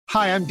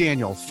Hi, I'm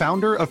Daniel,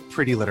 founder of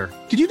Pretty Litter.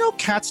 Did you know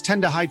cats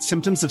tend to hide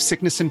symptoms of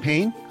sickness and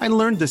pain? I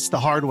learned this the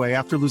hard way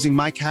after losing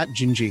my cat,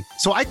 Gingy.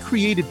 So I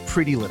created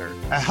Pretty Litter,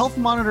 a health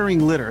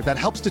monitoring litter that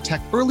helps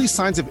detect early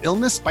signs of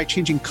illness by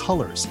changing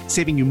colors,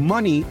 saving you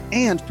money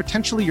and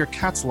potentially your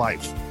cat's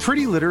life.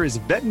 Pretty Litter is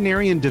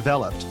veterinarian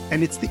developed,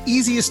 and it's the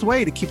easiest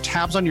way to keep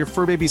tabs on your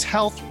fur baby's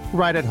health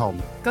right at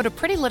home. Go to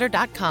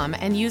prettylitter.com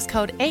and use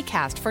code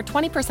ACAST for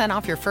 20%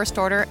 off your first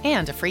order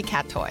and a free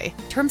cat toy.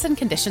 Terms and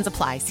conditions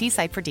apply. See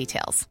site for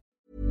details.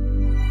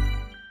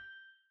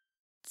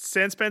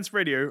 Sanspants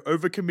Radio,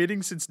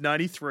 overcommitting since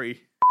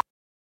 93.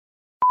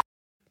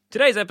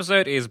 Today's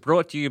episode is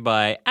brought to you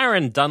by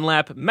Aaron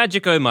Dunlap,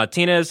 Magico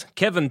Martinez,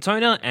 Kevin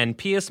Toner, and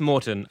Pierce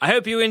Morton. I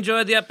hope you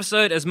enjoyed the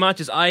episode as much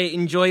as I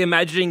enjoy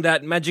imagining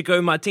that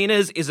Magico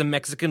Martinez is a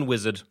Mexican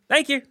wizard.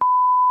 Thank you.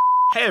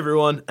 Hey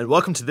everyone, and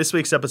welcome to this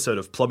week's episode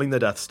of Plumbing the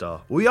Death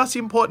Star, where we ask the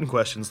important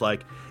questions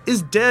like,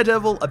 is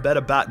Daredevil a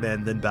better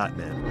Batman than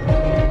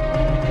Batman?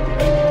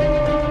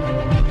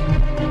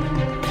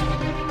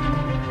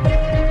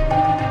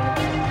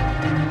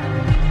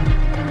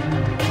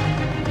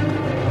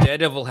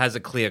 Daredevil has a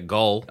clear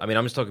goal. I mean,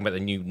 I'm just talking about the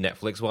new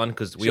Netflix one,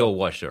 because we all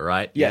watched it,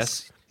 right?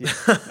 Yes.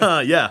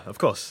 Yeah, of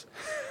course.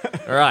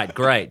 All right,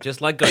 great. Just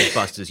like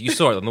Ghostbusters. You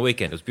saw it on the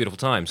weekend. It was beautiful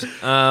times.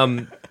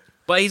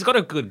 But he's got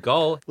a good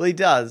goal. Well, he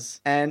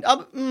does. And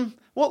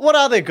what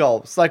are their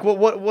goals? Like,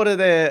 what are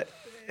their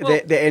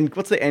end?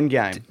 What's the end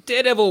game?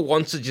 Daredevil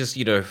wants to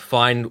just,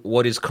 find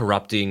what is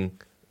corrupting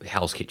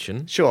Hell's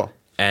Kitchen. Sure.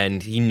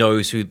 And he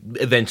knows who,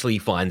 eventually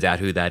finds out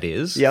who that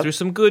is through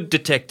some good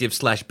detective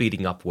 /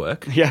 beating up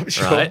work. Yeah,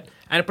 sure. Right?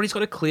 But he's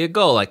got a clear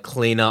goal, like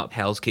clean up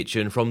Hell's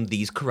Kitchen from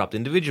these corrupt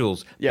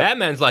individuals. Yep.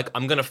 Batman's like,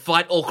 I'm going to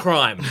fight all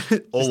crime.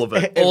 All of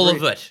it. All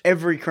of it.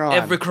 Every crime.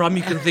 Every crime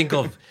you can think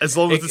of. As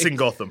long as it's in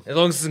Gotham. As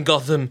long as it's in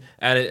Gotham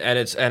and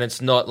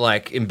it's not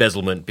like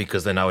embezzlement,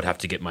 because then I would have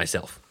to get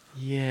myself.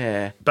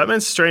 Yeah.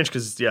 Batman's strange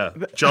because,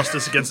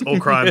 justice against all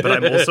crime, but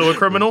I'm also a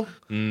criminal.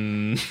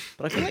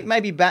 But I feel like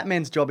maybe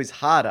Batman's job is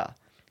harder.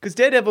 Because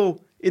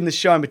Daredevil, in the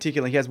show in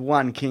particular, he has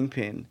one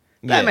kingpin.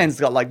 Batman's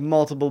got like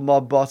multiple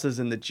mob bosses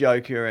and the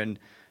Joker and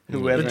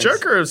whoever. The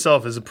Joker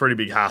himself is a pretty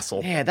big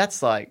hassle. Yeah,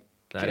 that's like,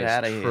 that get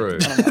out of here. True.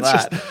 I don't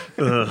want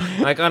that.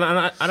 Like,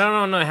 I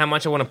don't know how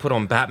much I want to put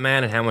on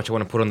Batman and how much I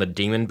want to put on the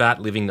Demon Bat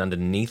living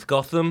underneath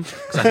Gotham.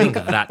 Because I think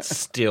that's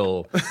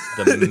still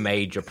the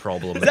major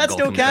problem. Is that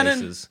still Gotham canon?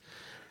 faces.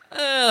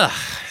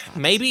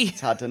 Maybe.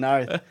 It's hard to know.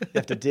 You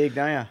have to dig,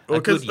 don't you?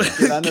 Well,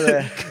 Get under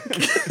there.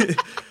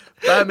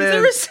 Batman. Is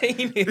there a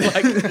scene in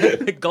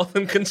like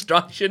Gotham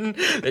construction?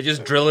 They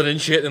just drill it and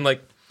shit, and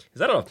like, is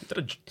that a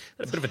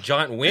bit of a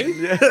giant wing?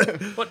 Yeah.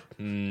 What?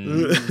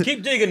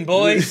 Keep digging,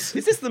 boys.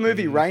 Is this the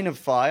movie Reign of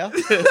Fire?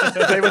 Did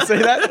anyone see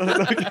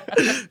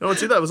that? No one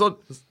see that.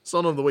 It's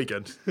on the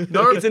weekend.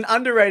 No, It's an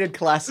underrated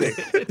classic.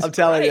 I'm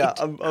telling you.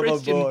 I'm on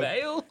Christian board.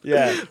 Bale?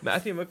 Yeah.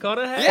 Matthew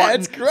McConaughey? Yeah,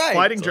 it's great.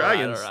 Fighting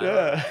dragons. All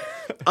right.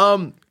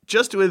 Yeah.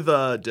 Just with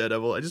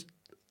Daredevil,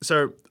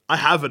 I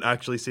haven't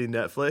actually seen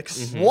Netflix.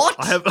 Mm-hmm. What?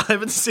 I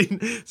haven't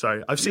seen.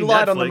 Sorry, I've seen You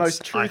lied Netflix. on the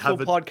most truthful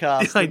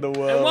podcast in the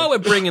world. And while we're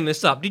bringing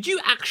this up, did you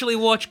actually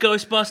watch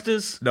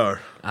Ghostbusters? No.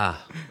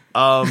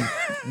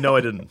 No,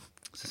 I didn't.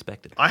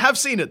 Suspected. I have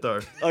seen it though.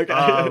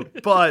 Okay.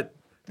 But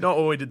not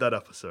when we did that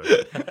episode.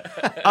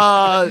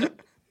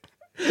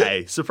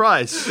 Hey,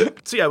 surprise.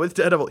 So with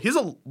Daredevil, he's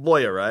a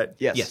lawyer, right?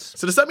 Yes.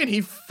 So does that mean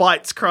he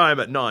fights crime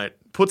at night,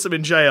 puts them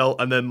in jail,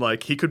 and then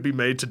he could be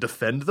made to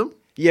defend them?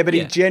 Yeah, but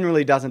he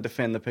generally doesn't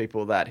defend the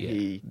people that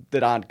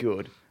aren't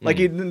good. Like,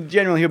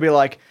 he'll be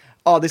like,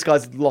 oh, this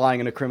guy's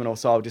lying and a criminal,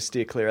 so I'll just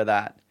steer clear of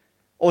that.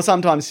 Or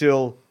sometimes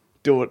he'll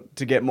do it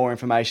to get more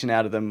information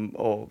out of them,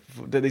 or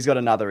that he's got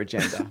another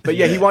agenda. But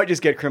he won't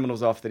just get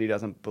criminals off that he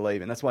doesn't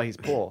believe in. That's why he's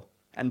poor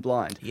and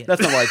blind. Yeah.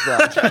 That's not why he's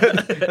blind.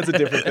 That's a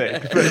different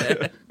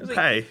thing.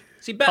 Hey.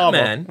 See,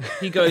 Batman,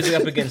 he goes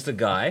up against a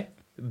guy,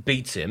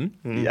 beats him,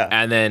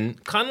 and then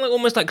kind of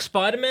almost like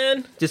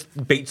Spider-Man,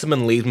 just beats him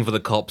and leaves him for the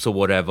cops or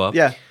whatever.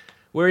 Yeah.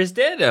 Whereas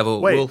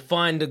Daredevil will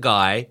find a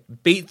guy,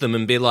 beat them,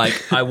 and be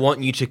like, I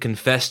want you to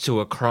confess to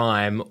a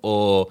crime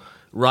or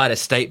write a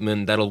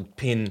statement that'll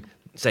pin,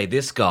 say,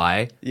 this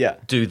guy,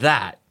 do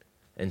that.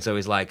 And so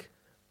he's like,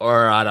 all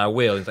right, I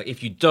will. He's like,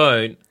 if you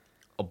don't,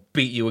 I'll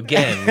beat you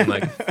again. I'm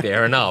like,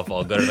 fair enough,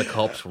 I'll go to the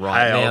cops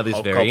now, this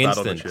very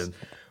instant.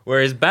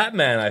 Whereas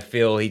Batman, I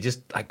feel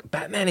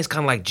Batman is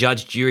kind of like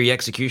judge, jury,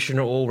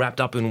 executioner, all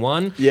wrapped up in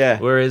one. Yeah.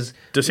 Whereas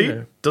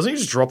doesn't he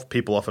just drop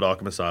people off at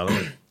Arkham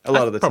Asylum? A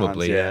lot of the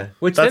probably, times, yeah.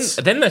 Which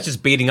then that's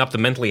just beating up the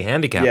mentally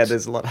handicapped. Yeah,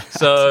 there's a lot of that.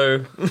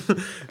 So,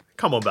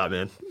 come on,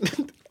 Batman,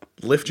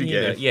 lift your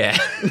game. Yeah.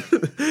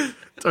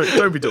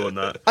 Don't be doing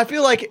that. I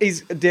feel like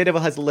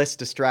Daredevil has less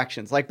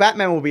distractions. Like,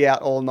 Batman will be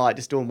out all night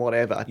just doing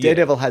whatever.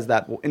 Daredevil has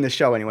that, in the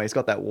show anyway, he's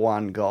got that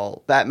one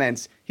goal.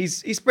 Batman's,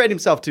 he's spread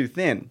himself too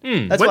thin.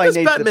 That's when why he does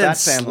needs Batman the Bat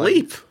family.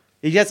 sleep?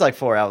 He gets like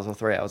 4 hours or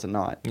 3 hours a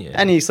night. Yeah.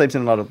 And he sleeps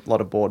in a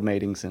lot of board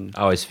meetings. And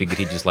I always figured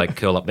he'd just like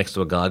curl up next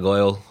to a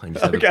gargoyle and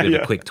just have a bit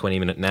of a quick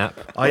 20-minute nap.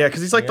 Oh yeah, because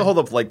he's like the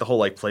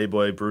whole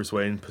Playboy Bruce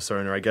Wayne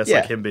persona, I guess.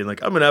 Like him being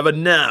like, I'm gonna have a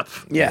nap.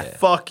 Yeah.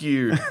 Fuck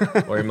you.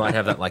 Or he might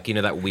have that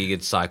that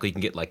weird cycle. You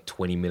can get like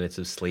 20 minutes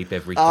of sleep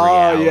every 3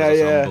 hours or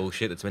some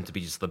bullshit that's meant to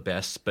be just the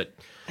best, but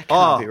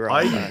can't be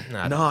right.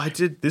 I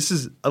did. This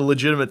is a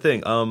legitimate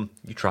thing.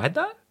 You tried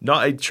that? No,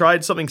 I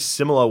tried something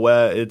similar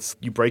where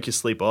you break your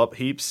sleep up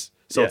heaps.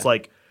 So it's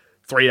like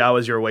 3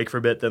 hours you're awake for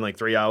a bit, then like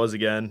 3 hours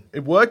again.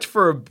 It worked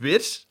for a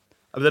bit.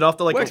 And then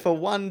after worked for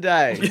one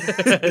day.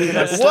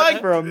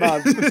 Slept for a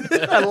month.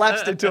 I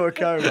lapsed into a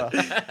coma.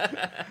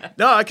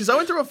 No, because I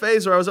went through a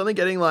phase where I was only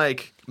getting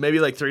maybe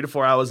 3 to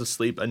 4 hours of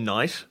sleep a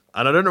night.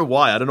 And I don't know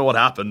why. I don't know what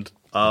happened.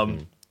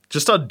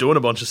 Just started doing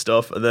a bunch of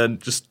stuff and then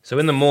just... So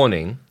in the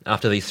morning,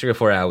 after these 3 or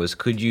 4 hours,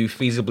 could you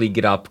feasibly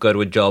get up, go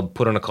to a job,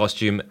 put on a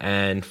costume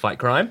and fight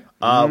crime?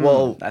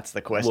 Well, that's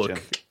the question.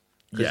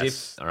 Look,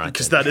 yes,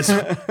 because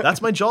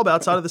that's my job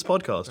outside of this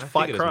podcast.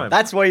 Fight crime.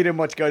 That's why you didn't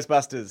watch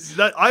Ghostbusters.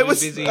 I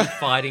was busy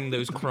fighting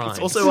those crimes. It's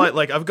also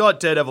like I've got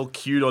Daredevil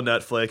queued on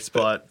Netflix,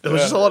 but there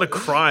was just a lot of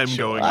crime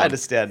going on. I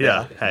understand.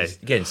 Yeah. Hey,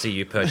 again, see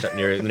you perched up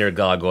near a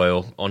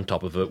gargoyle on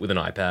top of it with an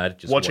iPad,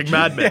 just watching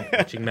Mad Men.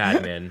 Watching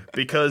Mad Men.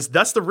 Because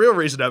that's the real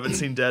reason I haven't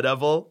seen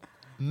Daredevil.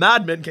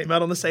 Mad Men came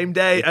out on the same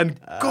day, and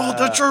God,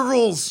 the true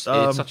rules.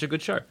 It's such a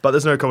good show. But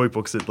there's no comic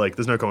books in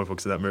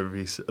that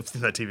movie,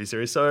 in that TV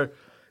series, so.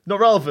 Not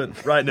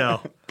relevant right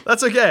now.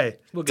 That's okay.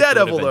 We'll get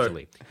Daredevil, though.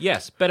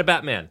 Yes, better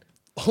Batman.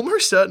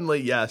 Almost certainly,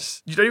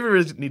 yes. You don't even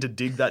really need to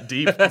dig that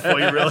deep before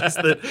you realize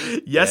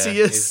that, yes, he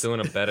is. He's doing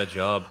a better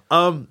job.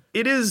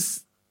 It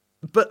is,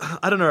 but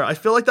I don't know. I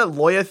feel like that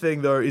lawyer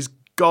thing, though, is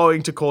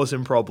going to cause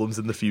him problems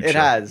in the future. It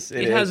has.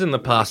 It has in the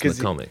past in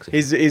the comics.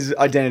 His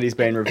identity's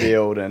been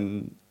revealed,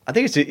 and I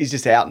think he's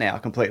just out now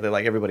completely.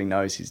 Like, everybody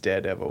knows he's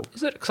Daredevil.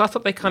 Is it? Because I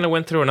thought they kind of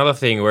went through another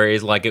thing where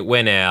he's like, it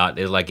went out.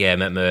 It was like, yeah,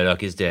 Matt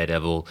Murdock is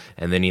Daredevil.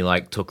 And then he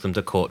took them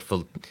to court for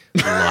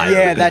libel.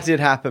 Yeah, that did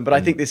happen. But I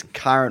think this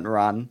current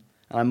run,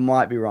 and I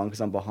might be wrong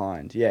because I'm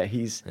behind. Yeah,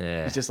 he's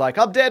just like,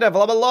 I'm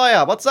Daredevil. I'm a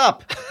lawyer. What's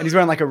up? And he's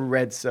wearing like a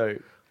red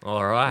suit.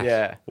 All right.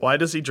 Yeah. Why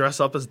does he dress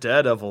up as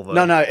Daredevil, though?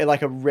 No,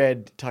 like a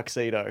red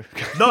tuxedo.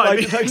 No,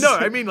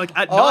 I mean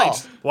at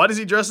night. Why does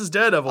he dress as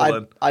Daredevil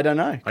then? I don't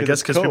know. I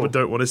guess because people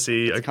don't want to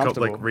see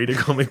read a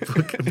comic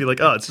book and be like,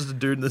 oh, it's just a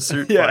dude in a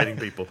suit fighting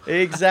people.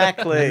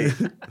 Exactly.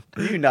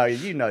 you know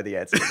the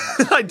answer to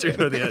that. I do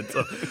know the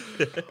answer.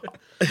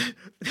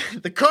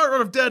 The current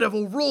run of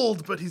Daredevil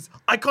ruled, but his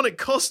iconic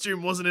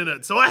costume wasn't in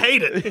it, so I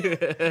hate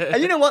it.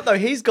 And you know what, though?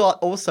 He's got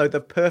also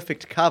the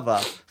perfect cover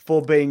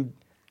for being...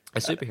 A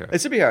superhero. A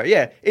superhero,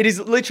 yeah. It is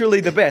literally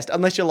the best,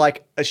 unless you're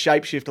like a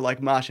shapeshifter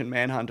like Martian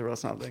Manhunter or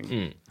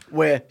something,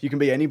 where you can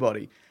be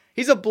anybody.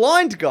 He's a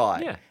blind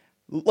guy. Yeah.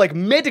 Like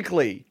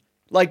medically.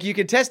 Like you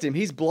can test him.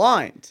 He's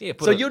blind. Yeah,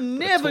 so you're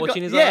never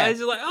going to... eyes,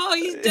 you're like, oh,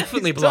 he's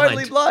definitely blind.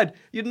 Totally blind.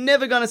 You're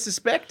never going to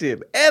suspect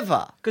him,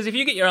 ever. Because if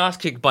you get your ass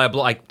kicked by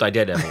by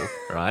Daredevil,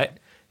 right,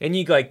 and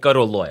you go to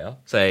a lawyer,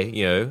 say,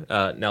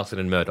 Nelson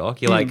and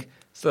Murdoch, you're like...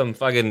 Some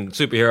fucking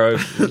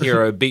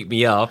hero beat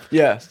me up.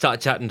 Yeah. Start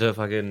chatting to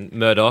fucking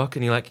Murdoch,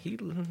 and you're like,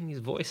 his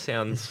voice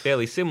sounds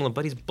fairly similar,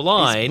 but he's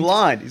blind. He's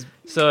blind.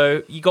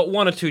 So you got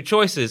one or two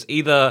choices.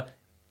 Either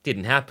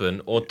didn't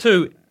happen, or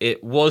two,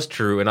 it was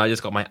true, and I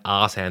just got my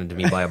ass handed to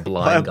me by a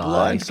blind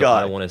guy. So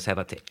I don't want to say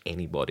that to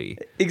anybody.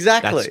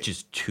 Exactly. That's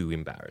just too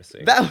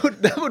embarrassing.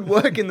 That would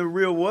work in the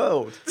real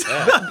world.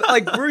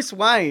 Like Bruce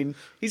Wayne,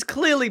 he's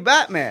clearly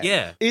Batman.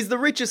 Yeah. He's the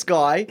richest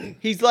guy.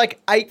 He's like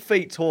 8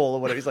 feet tall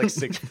or whatever. He's like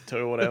 6'2"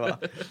 or whatever.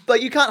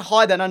 But you can't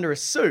hide that under a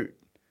suit.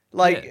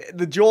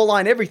 The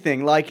jawline,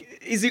 everything.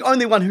 Like, he's the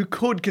only one who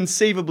could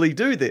conceivably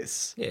do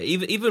this. Yeah,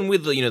 even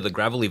with the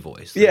gravelly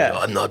voice. Yeah.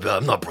 I'm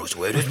not Bruce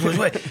Wayne. It's Bruce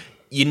Wayne.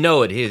 You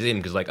know it is him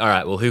because all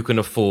right, well, who can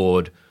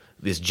afford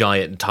this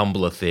giant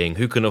tumbler thing?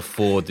 Who can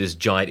afford this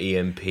giant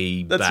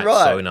EMP bat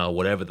sonar,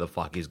 whatever the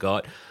fuck he's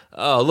got?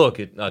 Oh, look.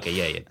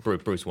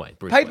 Bruce Wayne.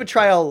 Paper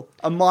trail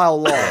a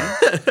mile long.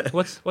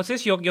 What's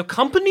this? Your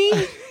company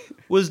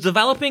was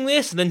developing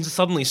this and then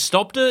suddenly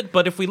stopped it.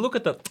 But if we look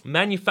at the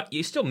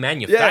you're still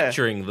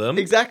manufacturing them.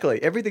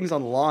 Exactly. Everything's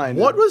online.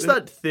 What was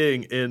that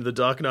thing in The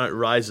Dark Knight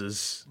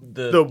Rises?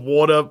 The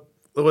water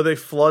where they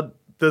flood.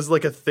 There's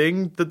like a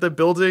thing that they're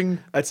building.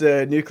 It's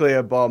a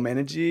nuclear bomb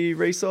energy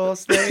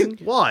resource thing.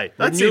 Why?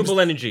 Renewable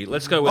energy.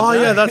 Let's go with that. Oh,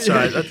 yeah, that's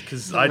right.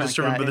 Because I just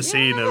remember the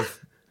scene of...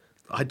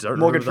 I don't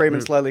remember Morgan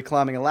Freeman slowly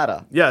climbing a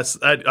ladder. Yes,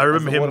 I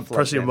remember him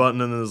pressing a button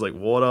and then there's like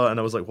water, and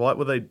I was like, what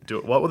were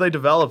they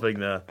developing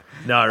there?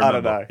 No, I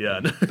remember. I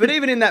don't know. Yeah. But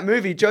even in that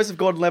movie, Joseph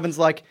Gordon-Levitt's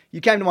like,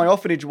 you came to my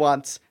orphanage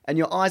once and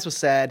your eyes were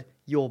sad,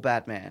 you're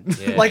Batman.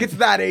 Yeah. Like, it's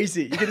that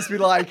easy. You can just be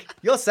like,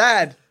 you're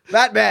sad,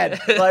 Batman.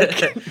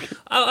 Like,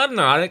 I don't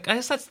know. I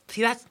guess that's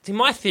in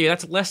my theory.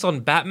 That's less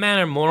on Batman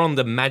and more on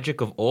the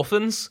magic of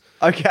orphans.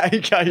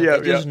 Okay, yeah.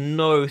 There's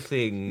no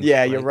thing.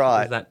 Yeah, you're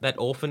right. That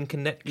orphan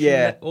connection.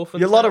 Yeah, that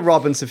a lot of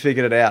Robins have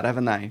figured it out,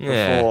 haven't they?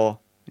 Yeah. Before,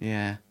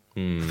 yeah.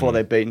 before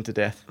they're beaten to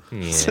death.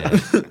 Yeah.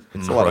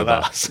 It's a lot of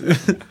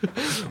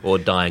that. Or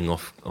dying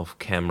off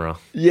camera.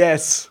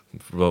 Yes.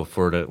 Well,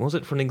 for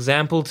an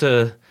example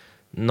to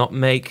not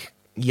make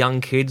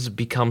young kids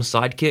become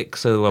sidekicks,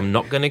 so I'm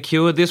not going to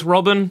cure this,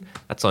 Robin?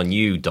 That's on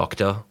you,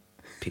 Doctor.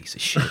 Piece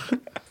of shit.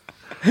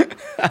 What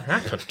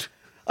happened?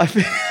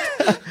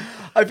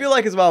 I feel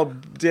like as well,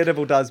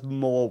 Daredevil does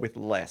more with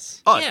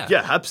less. Oh,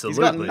 yeah,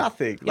 absolutely. He's got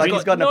nothing.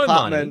 He's got an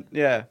apartment. Money.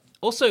 Yeah.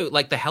 Also,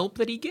 like the help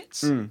that he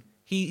gets,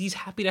 he's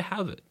happy to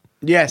have it.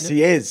 Yes,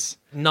 he is.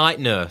 Night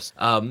nurse.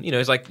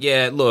 He's like,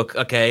 yeah, look,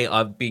 okay,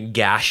 I've been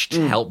gashed,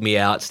 help me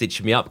out,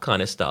 stitch me up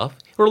kind of stuff.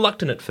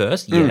 Reluctant at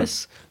first,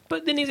 yes.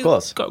 But then he's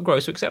got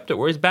gross to accept it.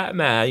 Whereas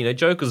Batman,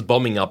 Joker's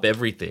bombing up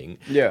everything.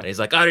 Yeah. And he's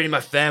like, I don't need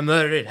my family,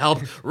 I don't need help.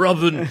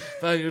 Robin,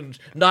 fucking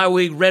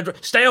Nightwing, Red,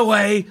 stay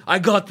away, I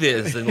got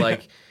this. And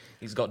like,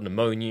 he's got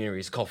pneumonia,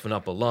 he's coughing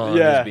up a lung,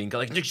 he's being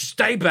like,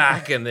 stay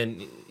back. And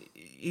then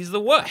he's the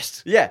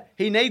worst. Yeah,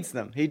 he needs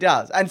them. He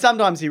does. And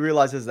sometimes he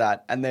realizes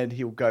that, and then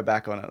he'll go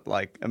back on it,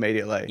 like,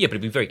 immediately. Yeah, but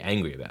he'll be very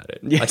angry about it.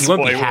 Yes, like, he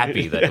won't be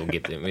happy that he'll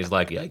get them. He's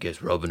like, yeah, I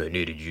guess, Robin, I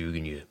needed you.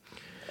 Can you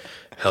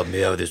help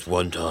me out this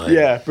one time?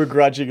 Yeah,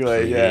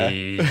 begrudgingly,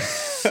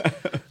 Please.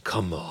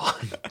 Come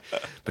on.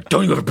 But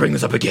don't you ever bring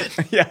this up again.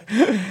 Yeah,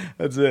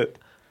 that's it.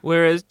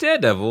 Whereas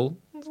Daredevil,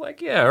 it's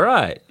like, yeah,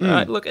 right. All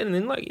right, look, and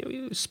then, like,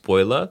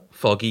 spoiler,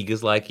 Foggy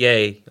is like,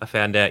 yay, I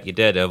found out you're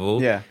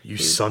Daredevil. Yeah. You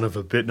son of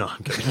a bitch. No,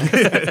 I'm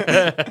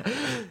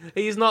kidding.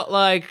 He's not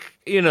like,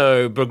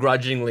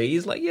 begrudgingly.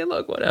 He's like, yeah,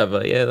 look,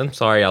 whatever. Yeah, I'm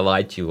sorry I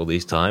lied to you all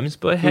these times,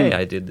 but hey,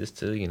 I did this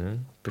to,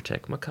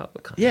 protect my cover.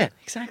 Yeah,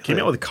 exactly.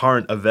 Keeping up with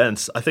current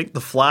events, I think The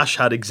Flash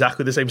had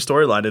exactly the same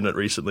storyline in it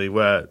recently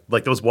where,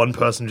 like, there was one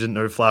person who didn't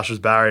know Flash was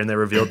Barry and they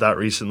revealed that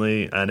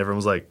recently and everyone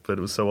was like, but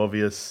it was so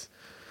obvious.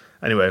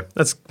 Anyway,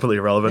 that's completely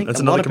irrelevant.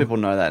 A lot of people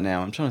know that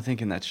now. I'm trying to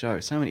think in that show.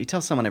 He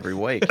tells someone every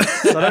week.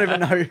 So I don't even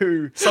know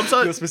who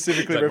you're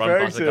specifically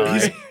referring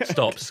to.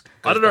 Stops.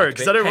 I don't know,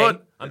 because I don't run.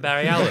 I'm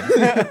Barry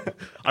Allen.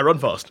 I run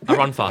fast. I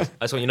run fast.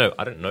 I just want you to know,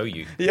 I don't know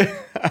you. Yeah.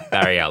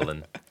 Barry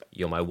Allen.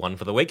 You're my one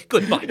for the week.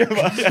 Goodbye.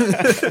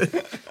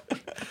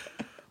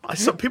 I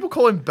saw people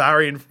call him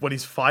Barry when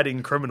he's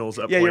fighting criminals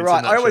at points. Yeah, you're right.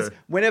 In that I always, show.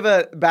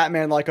 whenever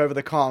Batman, like, over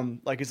the comm,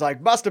 like, he's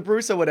like, Buster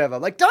Bruce or whatever,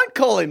 like, don't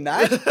call him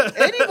that.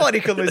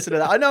 Anybody can listen to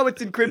that. I know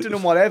it's encrypted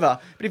and whatever,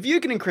 but if you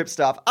can encrypt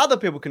stuff, other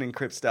people can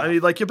encrypt stuff. I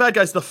mean, like, your bad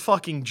guy's the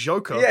fucking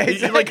Joker. Yeah,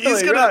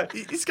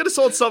 exactly. He's gonna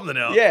sort something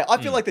out. Yeah,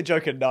 I feel like the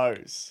Joker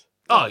knows.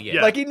 Oh,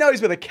 yeah. Like, he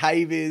knows where the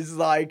cave is.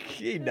 Like,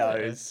 he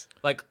knows.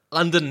 Like,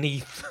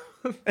 underneath.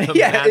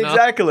 Yeah, manor,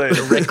 exactly.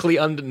 Directly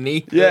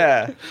underneath.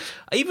 Yeah.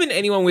 Even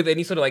anyone with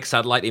any sort of, like,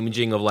 satellite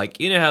imaging of,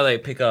 like, how they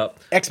pick up...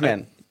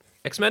 X-Men.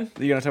 X-Men?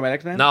 Are you going to talk about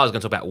X-Men? No, I was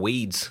going to talk about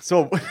weeds.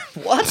 So,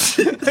 what?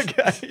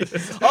 Okay.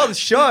 Oh, the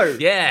show.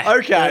 Yeah.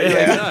 Okay,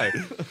 yeah.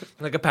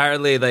 Like,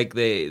 apparently, like,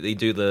 they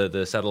do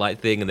the satellite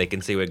thing and they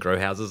can see where grow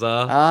houses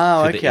are.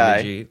 Oh, through the okay.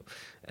 imagery.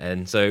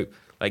 And so...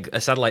 Like,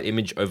 a satellite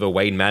image over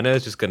Wayne Manor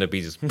is just going to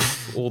be just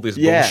all this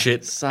Yeah,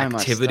 bullshit so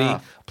activity.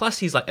 much stuff. Plus,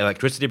 his like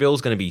electricity bill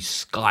is going to be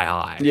sky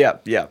high. Yeah,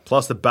 yeah.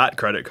 Plus, the Bat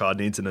credit card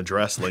needs an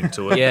address linked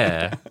to it.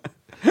 Yeah.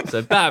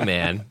 So,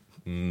 Batman,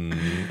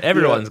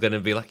 everyone's going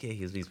to be like, yeah,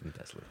 he's been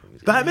best looking.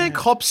 Batman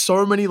cops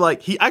so many,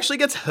 like, he actually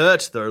gets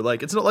hurt, though.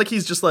 Like, it's not like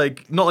he's just,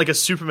 like, not like a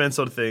Superman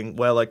sort of thing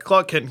where, like,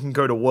 Clark Kent can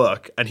go to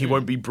work and he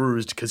won't be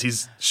bruised because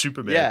he's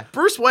Superman. Yeah.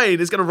 Bruce Wayne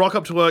is going to rock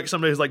up to work,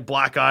 somebody who's, like,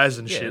 black eyes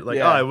and shit. Like,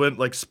 yeah. I went,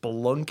 like,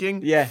 spelunking?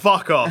 Yeah.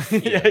 Fuck off.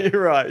 Yeah,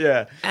 you're right,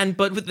 yeah.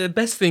 But with the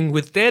best thing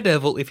with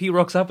Daredevil, if he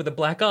rocks up with a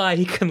black eye,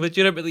 he can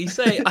legitimately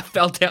say, I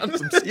fell down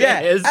some stairs.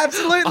 Yeah,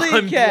 absolutely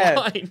I'm he can.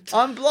 blind.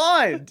 I'm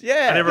blind,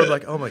 yeah. And everyone's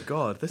like, oh my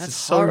god, this is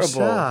so horrible.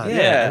 sad.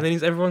 Yeah. And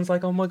then everyone's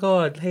like, oh my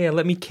god, here,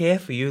 let me care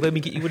for you. Let me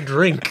get you a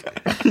drink.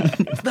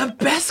 The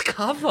best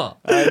cover.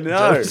 I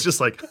know. It's just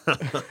like,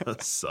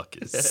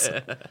 suckers.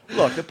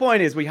 Look, the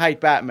point is we hate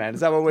Batman.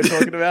 Is that what we're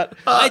talking about?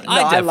 I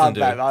definitely love do.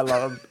 Batman.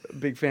 I'm a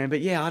big fan.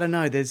 But yeah, I don't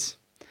know.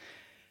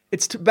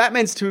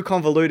 Batman's too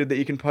convoluted that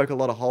you can poke a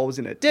lot of holes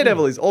in it.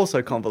 Daredevil is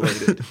also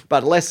convoluted,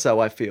 but less so,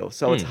 I feel.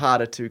 So it's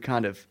harder to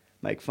kind of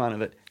make fun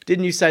of it.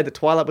 Didn't you say that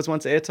Twilight was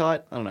once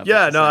airtight? I don't know.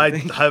 Yeah, no, I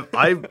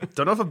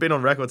don't know if I've been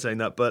on record saying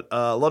that, but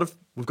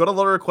we've got a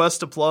lot of requests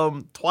to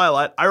plumb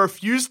Twilight. I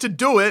refuse to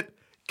do it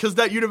because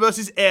that universe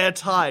is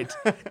airtight.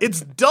 It's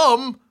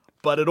dumb,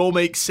 but it all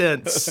makes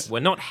sense.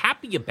 We're not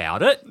happy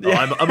about it. Oh,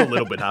 I'm a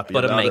little bit happy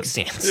But about it makes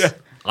sense. Yeah.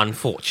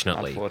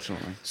 Unfortunately.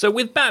 Unfortunately. So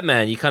with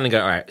Batman, you kind of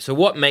go, all right, so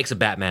what makes a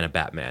Batman a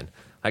Batman?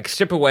 Like,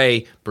 strip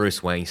away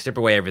Bruce Wayne, strip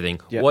away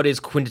everything. Yep. What is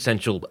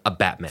quintessential a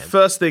Batman?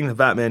 First thing the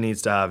Batman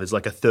needs to have is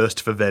like a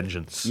thirst for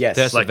vengeance. Yes.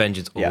 Thirst like- for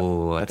vengeance. Yeah,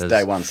 Oh, that's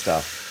day one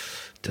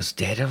stuff. Does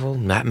Daredevil,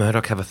 Matt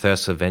Murdock, have a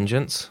thirst for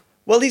vengeance?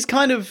 Well, he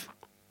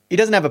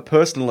doesn't have a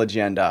personal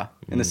agenda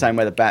in the same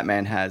way that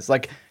Batman has.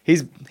 Like,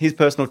 his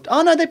personal...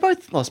 Oh, no, they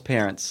both lost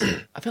parents.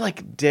 I feel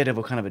like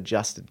Daredevil kind of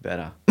adjusted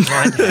better.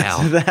 Right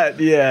now. That,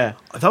 yeah.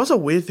 That was a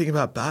weird thing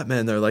about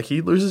Batman, though. Like,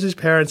 he loses his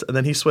parents and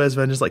then he swears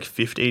vengeance like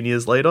 15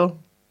 years later.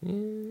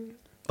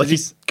 Like, he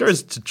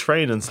goes to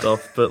train and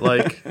stuff, but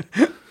like...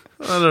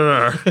 I don't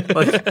know.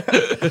 Like,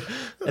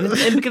 and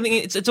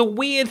it's a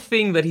weird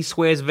thing that he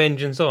swears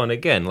vengeance on.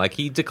 Again, like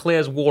he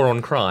declares war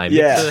on crime.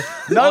 Yeah.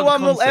 No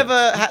one concept. will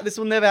ever... this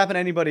will never happen to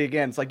anybody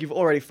again. It's like, you've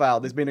already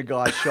failed. There's been a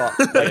guy shot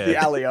the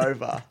alley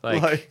over.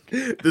 Like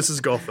this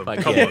is Gotham.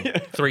 Like, Come on.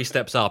 3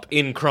 steps up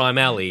in Crime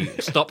Alley.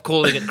 Stop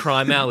calling it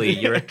Crime Alley.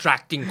 You're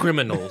attracting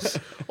criminals.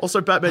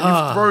 Also, Batman,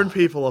 you've thrown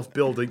people off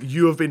building.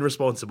 You have been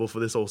responsible for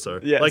this also.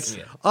 Yes.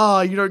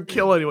 Like, you don't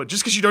kill anyone.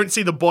 Just because you don't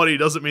see the body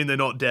doesn't mean they're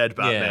not dead,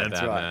 Batman. Yeah, That's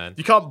Batman. right.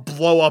 You can't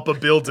blow up a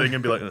building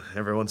and be like,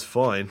 everyone's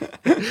fine.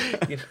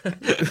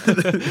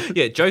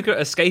 Yeah, Joker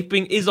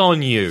escaping is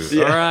on you.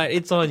 Yeah. All right,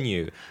 it's on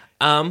you.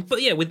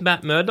 But yeah, with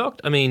Matt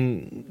Murdock, I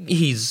mean,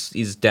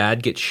 his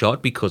dad gets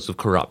shot because of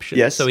corruption.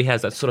 Yes. So he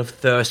has that sort of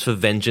thirst for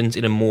vengeance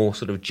in a more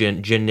sort of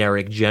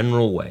generic,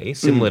 general way,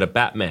 similar to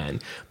Batman.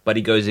 But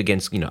he goes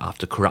against,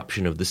 after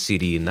corruption of the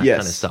city and that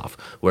kind of stuff.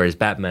 Whereas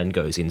Batman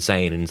goes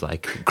insane and is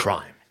like,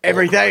 crime.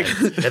 Everything.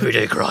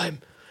 Everyday crime.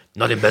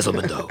 Not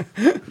embezzlement, though.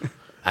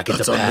 I get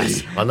the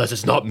pass. Unless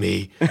it's not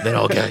me, then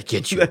I'll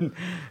get you.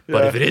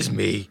 But if it is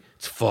me,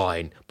 it's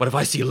fine. But if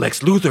I see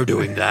Lex Luthor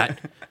doing that...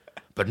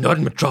 But not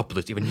in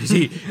Metropolis. Even you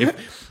see,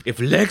 if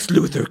Lex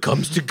Luthor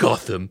comes to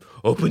Gotham,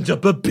 opens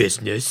up a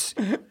business,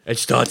 and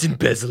starts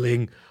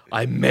embezzling,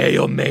 I may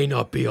or may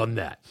not be on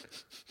that.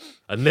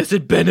 Unless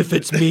it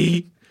benefits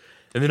me,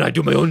 and then I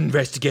do my own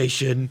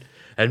investigation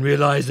and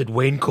realize that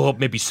Wayne Corp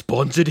maybe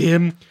sponsored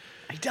him.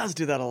 He does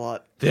do that a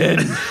lot. Then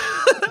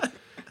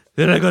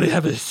I gotta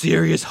have a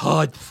serious,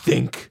 hard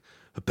think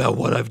about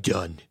what I've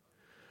done.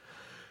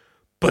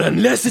 But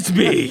unless it's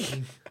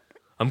me,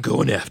 I'm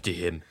going after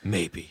him,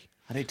 maybe.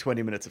 I need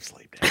 20 minutes of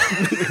sleep now.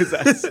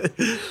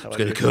 It's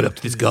going to curl up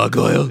to this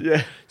gargoyle.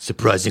 Yeah.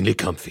 Surprisingly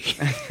comfy.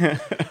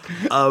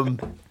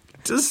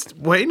 Does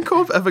Wayne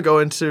Corp ever go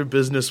into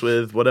business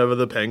with whatever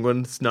the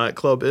Penguin's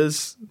nightclub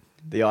is?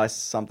 The Ice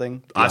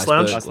something? Ice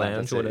Lounge? Ice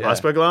Lounge. Yeah.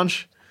 Iceberg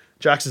Lounge?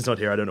 Jackson's not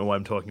here. I don't know why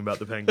I'm talking about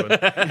the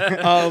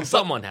Penguin.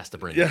 Someone has to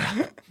bring it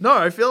up. No,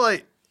 I feel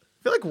like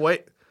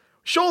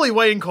surely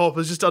Wayne Corp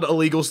has just done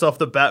illegal stuff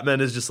that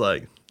Batman is just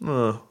like,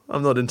 oh,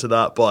 I'm not into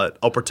that, but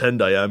I'll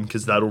pretend I am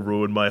because that'll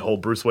ruin my whole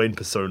Bruce Wayne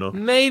persona.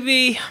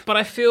 Maybe, but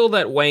I feel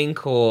that Wayne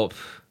Corp,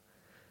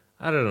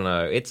 I don't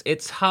know.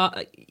 It's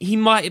hard.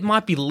 It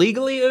might be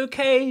legally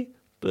okay,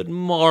 but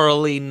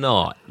morally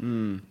not.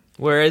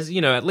 Whereas,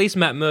 at least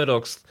Matt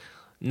Murdock's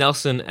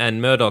Nelson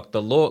and Murdock,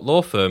 the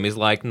law firm, is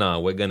like, no,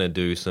 we're gonna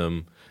do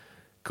some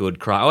good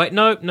crime. Oh wait,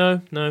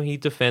 no. He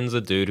defends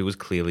a dude who was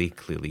clearly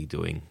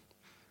doing.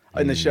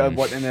 In the show,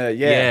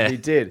 Yeah. he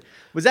did.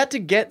 Was that to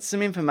get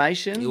some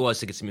information? It was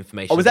to get some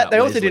information. Or was that about they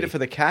also Wesley. did it for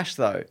the cash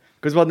though?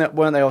 Because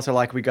weren't they also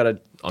like, we got to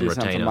On do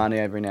something retainer. for money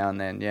every now and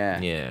then?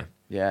 Yeah.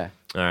 Yeah.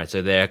 All right,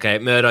 so there. Okay,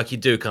 Murdoch, you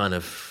do kind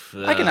of.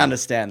 I can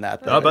understand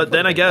that. Though. But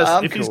then I guess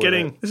I'm if he's cool with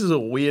getting, this is a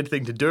weird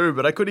thing to do,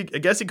 but I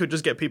guess he could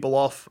just get people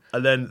off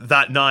and then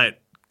that night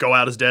go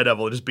out as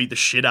Daredevil and just beat the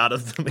shit out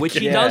of them. Which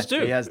again. he does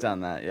do. He has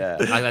done that. Yeah.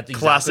 That's exactly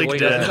Classic what he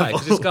does. Daredevil.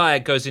 'Cause this guy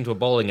goes into a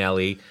bowling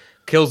alley,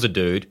 kills a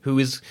dude who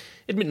is,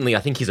 admittedly, I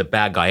think he's a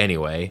bad guy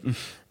anyway.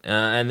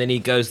 And then he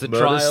goes to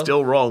trial. Murder's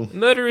still wrong.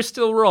 Murder is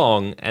still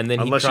wrong. And then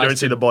Unless he you tries don't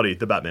see the body,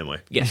 the Batman way.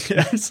 Yes.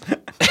 Yes.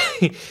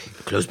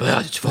 Close my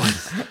eyes, it's fine.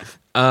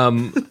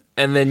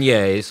 And then,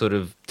 he sort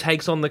of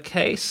takes on the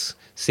case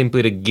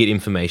simply to get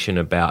information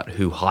about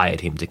who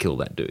hired him to kill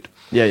that dude.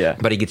 Yeah.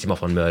 But he gets him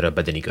off on murder,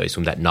 but then he goes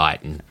from that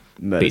night and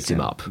beats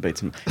him up.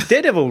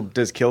 Daredevil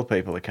does kill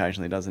people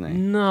occasionally, doesn't he?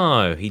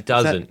 No, he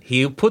doesn't.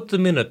 He'll put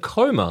them in a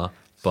coma,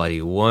 but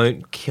he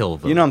won't kill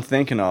them. You know what I'm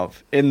thinking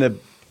of? In the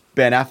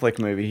Ben Affleck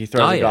movie, he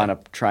throws a guy on a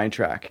train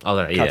track,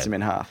 cuts him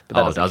in half.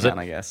 But that doesn't count,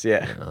 I guess.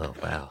 Yeah. Oh,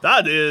 wow.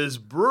 That is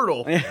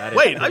brutal.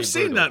 Wait, I've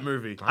seen that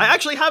movie. I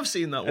actually have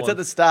seen that one. It's at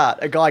the start.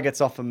 A guy gets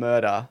off for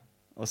murder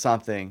or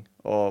something,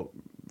 or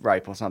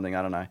rape or something,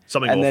 I don't know.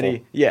 Something and awful.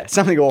 Then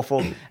something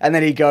awful. And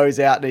then he goes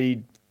out and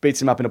he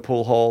beats him up in a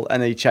pool hall,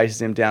 and then he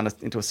chases him down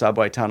into a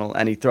subway tunnel,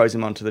 and he throws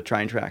him onto the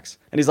train tracks.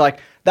 And he's like,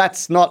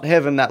 that's not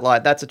heaven, that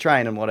light, that's a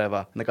train and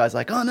whatever. And the guy's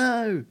like, oh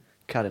no,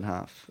 cut in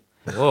half.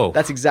 Whoa.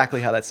 That's exactly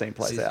how that scene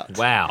plays out.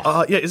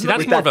 Wow. Yeah, isn't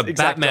that's that more of a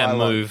exact Batman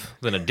dialogue. move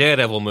than a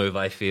Daredevil move,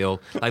 I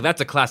feel. Like, that's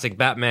a classic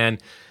Batman,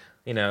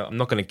 I'm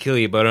not going to kill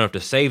you, but I don't have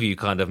to save you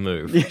kind of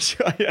move. Yeah,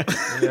 sure,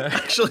 yeah.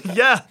 Actually,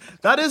 yeah,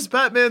 that is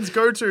Batman's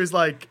go-to. Is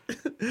like,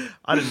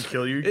 I didn't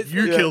kill you,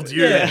 you killed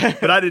you,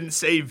 but I didn't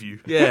save you.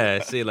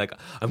 Yeah, see, like,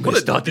 I'm going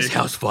to start this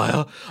house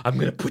fire. I'm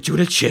going to put you in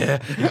a chair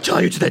and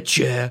tie you to that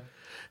chair.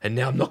 And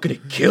now I'm not going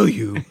to kill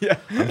you.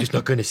 I'm just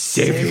not going to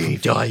save you from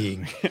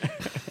dying.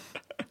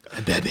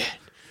 I'm Batman.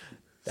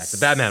 That's the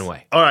Batman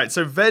way. All right,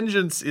 so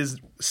vengeance is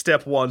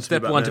step one.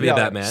 Step one to be a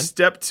Batman.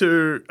 Step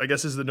two, I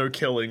guess, is the no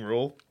killing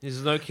rule.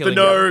 There's no killing.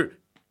 The no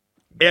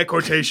air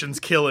quotations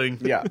killing.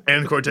 Yeah.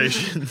 And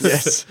quotations.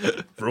 Yes.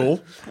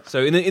 Rule.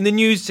 So in the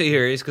new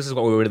series, because this is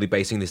what we're really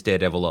basing this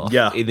Daredevil off.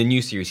 Yeah. In the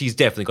new series, he's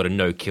definitely got a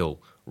no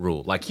kill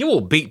rule. Like, he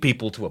will beat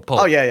people to a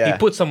pulp. Oh, yeah. He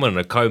puts someone in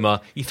a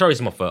coma. He throws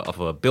them off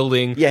a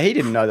building. Yeah, he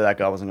didn't know that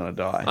guy wasn't going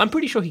to die. I'm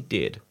pretty sure he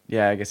did.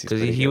 Yeah, I guess he's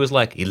Because pretty he good. was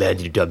like, he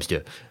landed in a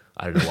dumpster.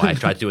 I don't know why I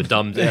tried to do a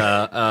dumb.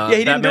 Yeah,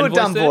 he didn't do a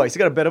dumb voice. He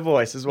got a better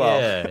voice as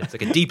well. Yeah, it's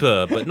like a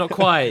deeper, but not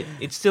quite.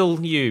 It's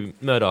still you,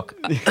 Murdoch.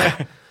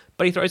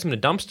 But he throws him in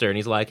a dumpster, and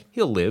he's like,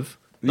 he'll live.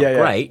 Not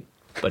great,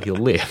 but he'll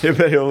live. Yeah,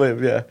 but he'll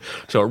live. Yeah.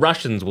 So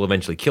Russians will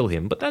eventually kill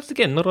him, but that's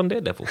again not on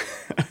Daredevil.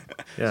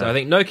 So I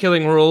think no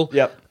killing rule.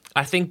 Yep.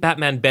 I think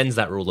Batman bends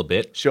that rule a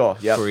bit. Sure,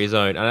 yep. For his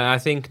own. And I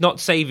think not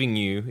saving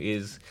you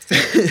is...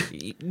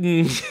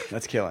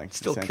 That's killing.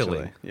 Still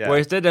killing. Yeah.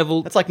 Whereas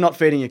Daredevil... That's like not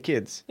feeding your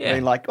kids. Yeah. I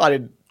mean, like, I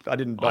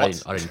didn't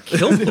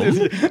kill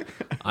them.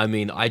 I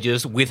mean, I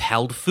just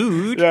withheld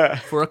food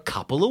for a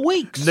couple of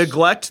weeks.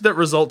 Neglect that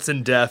results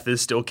in death is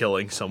still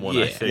killing someone,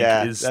 I think.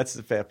 Yeah, that's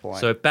a fair point.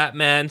 So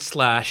Batman /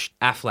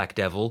 Affleck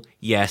Devil,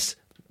 yes,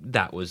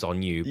 that was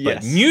on you. Yes.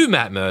 But new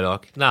Matt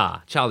Murdock, nah,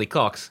 Charlie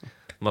Cox,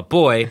 my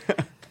boy...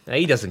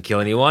 He doesn't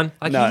kill anyone.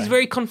 He's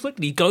very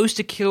conflicted. He goes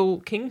to kill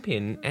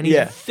Kingpin, and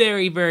he's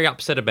very, very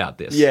upset about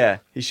this. Yeah,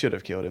 he should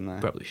have killed him, though.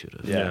 Probably should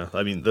have. Yeah.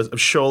 I mean,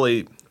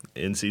 surely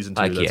in season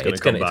 2 that's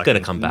going to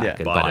come back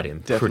and bite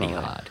him pretty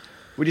hard.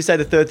 Would you say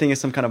the third thing is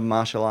some kind of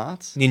martial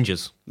arts?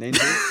 Ninjas.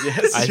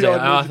 Yes.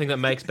 I think that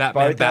makes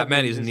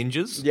Batman is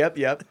ninjas.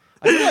 Yep.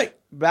 I feel like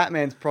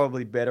Batman's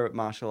probably better at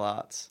martial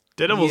arts.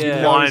 Daredevil's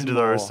blind,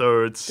 though,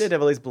 so it's...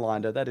 Daredevil is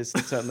blinder. That is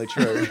certainly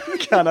true.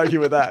 Can't argue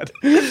with that.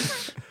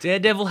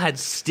 Daredevil had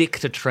Stick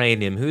to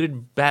train him. Who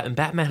did Batman?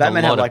 Batman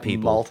had a lot like of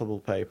people. Multiple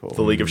people.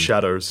 The League of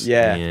Shadows.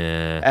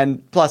 Yeah.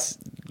 And plus,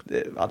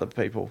 other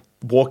people.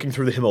 Walking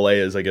through the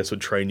Himalayas, I guess,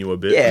 would train you a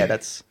bit. Yeah,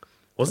 that's...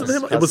 It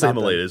was the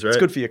Himalayas, right? It's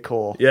good for your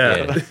core.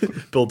 Yeah.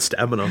 Build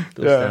stamina.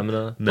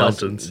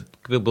 Mountains.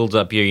 Plus, builds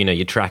up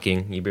your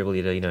tracking. You're able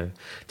to,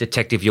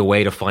 detective your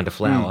way to find a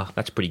flower.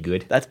 That's pretty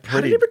good. That's pretty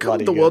How did you become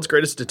the world's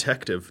greatest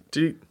detective?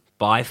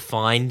 By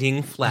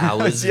finding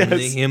flowers in the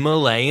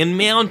Himalayan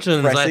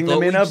mountains. Pressing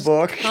them in a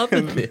book.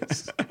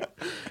 This.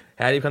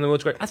 How do you become the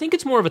world's greatest? I think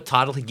it's more of a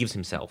title he gives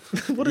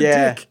himself. What a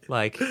dick.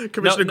 Like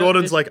Commissioner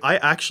Gordon's like, I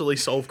actually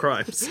solve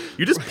crimes.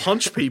 You just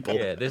punch people.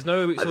 Yeah, there's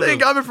no I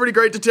think I'm a pretty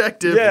great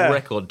detective.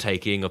 Record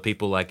taking or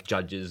people like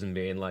judges and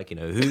being like,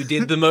 who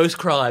did the most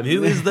crime?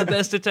 Who is the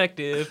best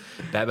detective?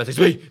 Batman says,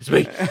 it's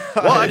me.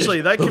 Well,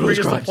 actually, that can bring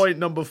us to point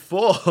number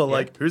 4.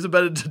 Like, who's a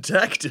better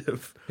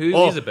detective? Who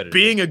is a better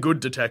being a good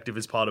detective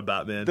is part of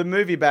Batman. The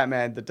movie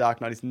Batman, The Dark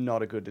Knight, is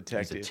not a good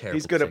detective.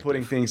 He's good at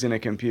putting things in a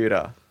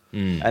computer.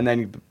 And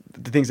then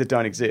the things that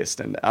don't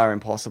exist and are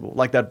impossible,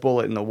 like that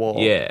bullet in the wall.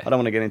 Yeah. I don't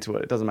want to get into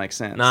it. It doesn't make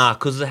sense. Nah,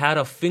 because it had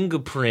a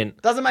fingerprint.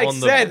 Doesn't make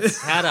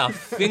sense. Had a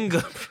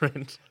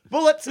fingerprint.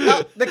 Bullets,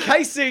 the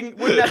casing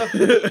wouldn't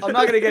have I'm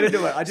not going to get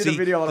into it. I did a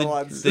video on it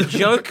once. The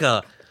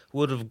Joker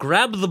would have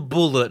grabbed the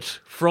bullet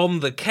from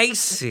the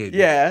casing.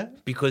 Yeah.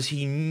 Because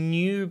he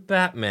knew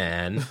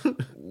Batman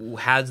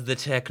has the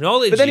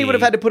technology. But then he would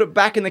have had to put it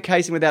back in the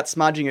casing without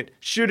smudging it,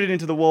 shoot it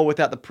into the wall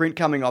without the print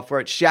coming off where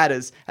it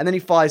shatters, and then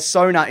he fires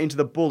sonar into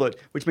the bullet,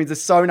 which means the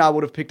sonar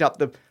would have picked up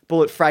the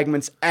bullet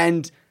fragments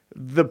and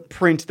the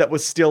print that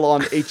was still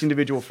on each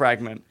individual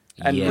fragment.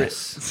 And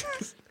yes.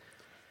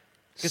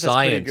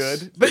 Science.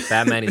 Good. But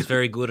Batman is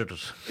very good at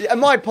it. And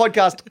my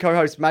podcast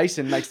co-host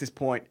Mason makes this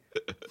point.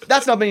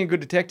 That's not being a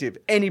good detective.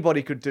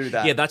 Anybody could do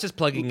that. Yeah, that's just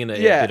plugging in a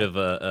bit of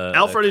a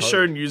Alfred is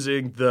shown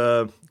using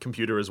the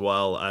computer as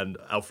well, and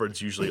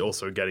Alfred's usually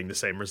also getting the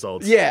same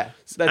results. Yeah,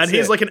 and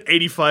he's like an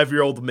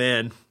 85-year-old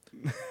man.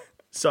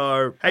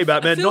 So, hey,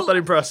 Batman, not that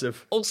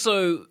impressive.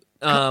 Also...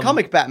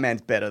 comic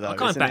Batman's better, though,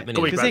 comic Batman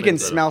because he can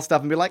smell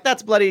stuff and be like,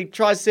 that's bloody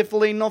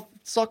trisyphylline off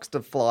socks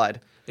to flied.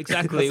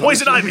 Exactly.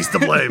 Poison Ivy's to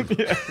blame.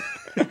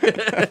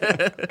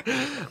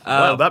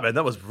 Wow, Batman,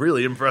 that was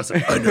really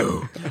impressive. I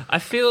know. I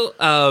feel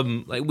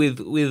like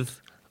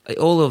with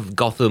all of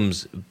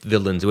Gotham's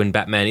villains, when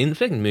Batman, in the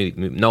second movie,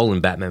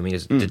 Nolan Batman, he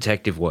does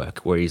detective work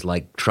where he's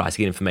like tries to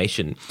get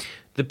information.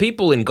 The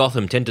people in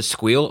Gotham tend to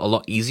squeal a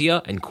lot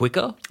easier and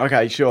quicker.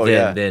 Okay, sure,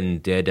 than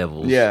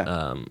Daredevil's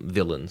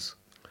villains,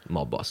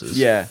 mob bosses.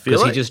 Yeah,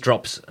 because he just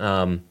drops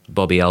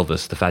Bobby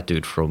Elvis, the fat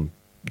dude from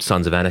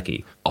Sons of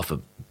Anarchy, off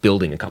a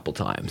building a couple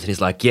times, and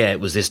he's like, "Yeah, it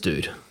was this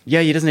dude."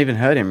 Yeah, he doesn't even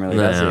hurt him, really.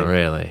 Does he?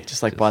 Really.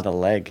 Just by the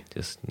leg.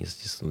 Just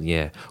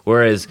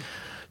Whereas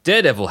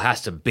Daredevil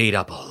has to beat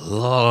up a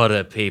lot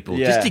of people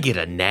just to get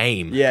a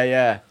name.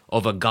 Yeah.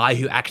 Of a guy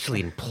who actually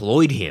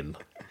employed him.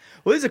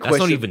 Well, there's a question.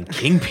 That's not even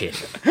Kingpin.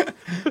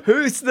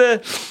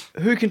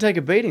 Who can take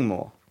a beating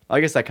more? I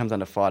guess that comes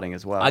under fighting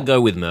as well. I go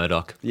with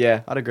Murdoch.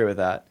 Yeah, I'd agree with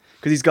that.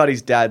 Because he's got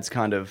his dad's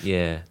kind of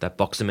that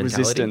boxer mentality.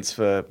 Resistance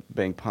for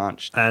being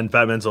punched. And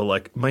Batman's all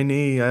like, my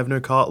knee, I have no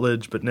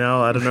cartilage, but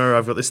now, I don't know,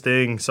 I've got this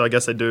thing, so I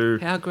guess I do.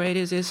 How great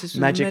is this? It's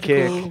magic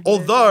kick.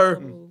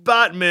 Although,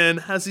 Batman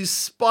has his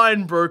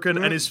spine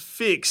broken and is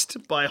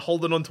fixed by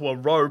holding onto a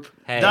rope.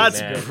 Hey, that's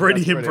man.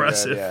 pretty That's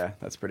impressive. Good, yeah,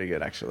 that's pretty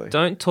good, actually.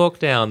 Don't talk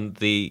down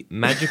the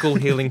magical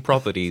healing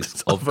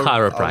properties of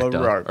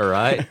chiropractor, all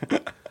right?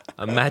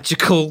 A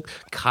magical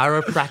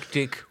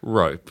chiropractic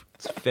rope.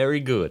 It's very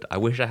good. I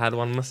wish I had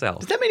one myself.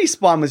 Does that mean his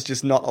spine was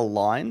just not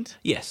aligned?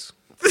 Yes.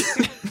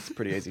 It's a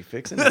pretty easy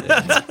fix, isn't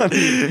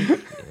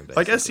it?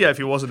 I guess, if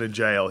he wasn't in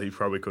jail, he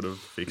probably could have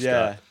fixed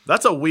that.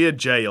 That's a weird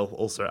jail,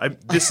 also.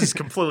 This is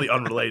completely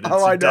unrelated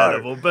to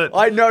Daredevil, but...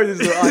 I know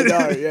this. I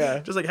know, yeah.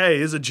 Just like, hey,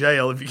 here's a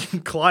jail. If you can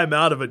climb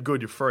out of it,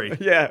 good, you're free.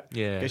 Yeah.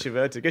 Yeah.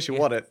 Guess you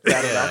want it.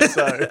 Bad enough,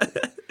 so...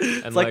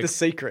 It's like the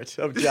secret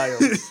of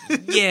jails.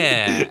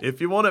 Yeah.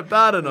 If you want it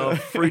bad enough,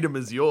 freedom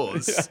is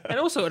yours. Yeah. And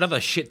also another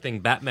shit thing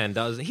Batman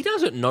does, he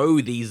doesn't know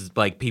these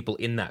like people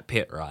in that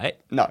pit, right?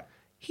 No.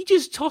 He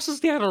just tosses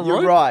down a rope.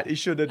 You're right. He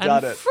should have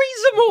done it.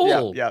 Frees them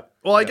all. Yeah.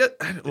 Well,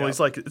 he's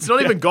like, it's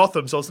not even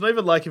Gotham, so it's not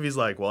even like if he's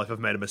like, well, if I've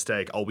made a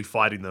mistake, I'll be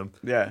fighting them.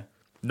 Yeah.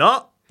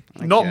 No,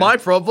 not my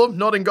problem.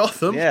 Not in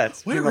Gotham. Yeah,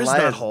 it's Where Himalayas. is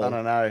that hole? I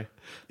don't know.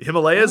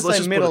 Himalayas. Let's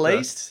just Middle put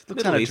it East.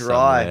 Looks kind of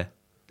dry.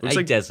 Looks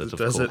like desert, of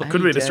course.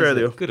 Could be in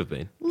Australia. Could have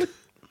been.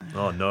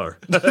 Oh no.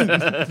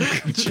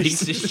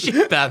 Piece of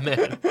shit,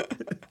 Batman.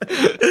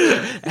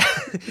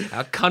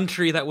 Our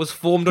country that was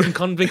formed on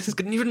convicts is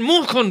getting even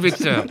more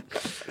convicts out.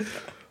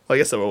 I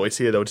guess they were always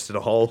here. They were just in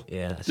a hole.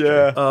 Yeah, that's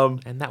true.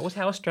 And that was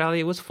how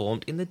Australia was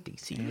formed in the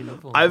DC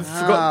universe. I've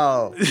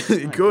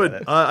forgotten.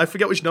 Good. I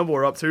forget which number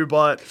we're up to,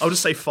 but I'll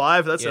just say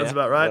 5. That sounds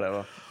about right.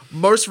 Whatever.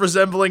 Most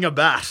resembling a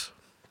bat.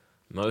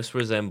 Most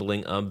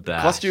resembling a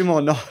bat. Costume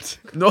or not?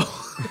 No.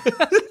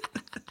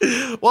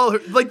 Well,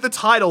 like the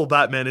title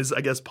Batman is,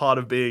 I guess, part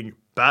of being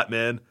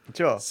Batman.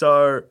 Sure.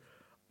 So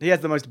he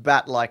has the most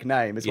bat-like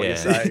name, is what you're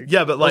saying.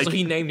 Yeah, but like also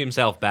he named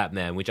himself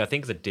Batman, which I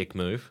think is a dick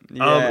move.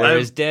 Yeah.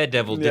 Whereas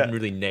Daredevil didn't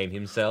really name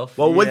himself.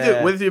 Well,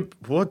 with your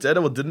what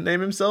Daredevil didn't name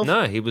himself?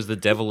 No, he was the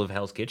devil of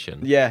Hell's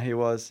Kitchen. Yeah, he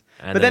was.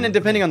 And but then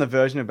depending on the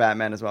version of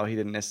Batman as well, he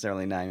didn't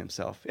necessarily name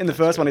himself. In the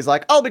first one, he's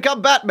like, "I'll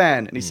become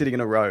Batman," and he's sitting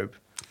in a robe.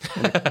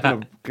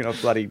 And a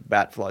bloody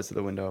bat flies to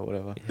the window or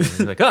whatever. Yeah, he's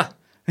like,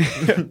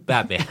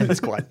 Batman. It's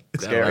quite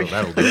scary.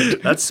 That'll do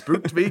it. That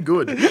spooked me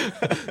good.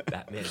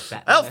 Batman.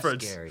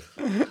 Alfred. Scary.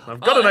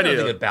 I've got an idea.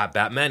 The thing about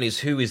Batman is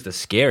who is the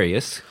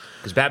scariest,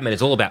 because Batman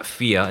is all about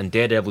fear, and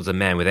Daredevil's a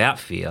man without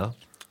fear.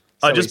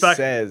 So he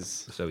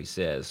says. So he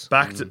says.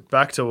 Back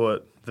to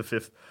what the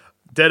 5th.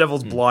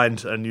 Daredevil's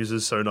blind and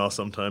uses sonar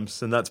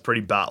sometimes, and that's pretty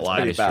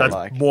bat-like.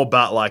 That's more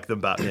bat-like than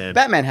Batman.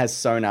 Batman has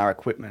sonar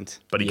equipment.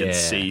 But he can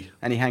see.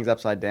 And he hangs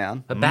upside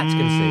down. But bats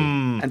can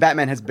see. And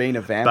Batman has been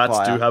a vampire.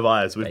 Bats do have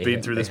eyes. We've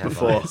been through this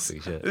before.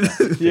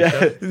 Yeah.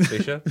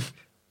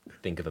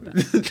 Think of a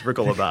bat.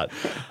 Rickle a bat.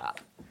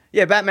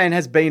 Yeah, Batman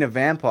has been a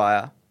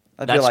vampire.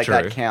 I feel like true.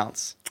 that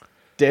counts.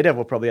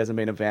 Daredevil probably hasn't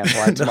been a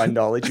vampire, to my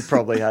knowledge. He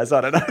probably has.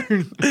 I don't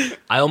know.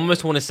 I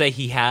almost want to say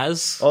he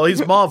has. Oh,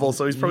 he's Marvel,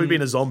 so he's probably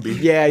been a zombie.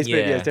 Yeah, he's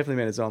definitely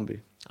been a zombie.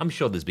 I'm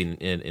sure there's been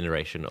an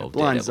iteration of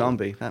Blind Daredevil.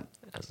 zombie.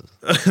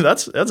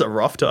 That's a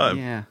rough time.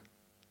 Yeah.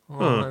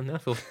 Oh, man, I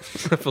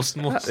feel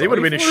small. He would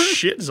have been a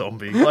shit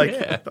zombie.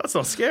 Like, that's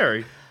not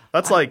scary.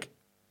 That's like...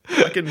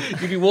 You'd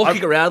be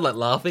walking around like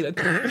laughing. Like,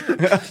 where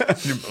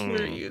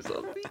are you,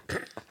 zombie?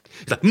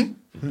 He's like,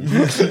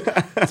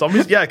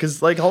 Zombies, yeah,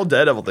 because like whole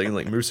Daredevil thing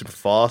like moves super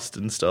fast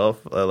and stuff.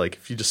 Like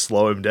if you just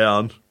slow him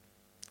down,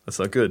 that's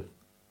not good.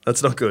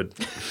 That's not good.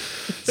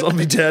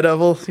 Zombie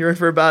Daredevil, you're in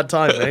for a bad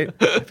time, mate.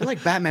 I feel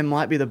like Batman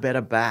might be the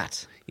better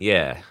bat.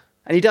 Yeah.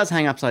 And he does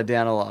hang upside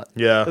down a lot.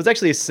 Yeah. There was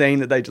actually a scene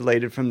that they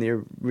deleted from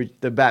the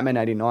Batman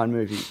 89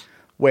 movie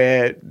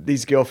where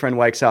his girlfriend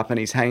wakes up and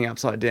he's hanging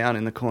upside down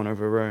in the corner of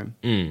a room.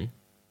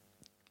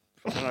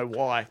 I don't know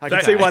why. I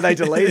can see why they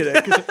deleted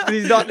it.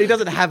 Because he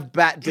doesn't have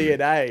bat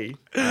DNA.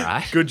 All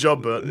right. Good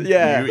job, Burton.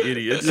 Yeah. You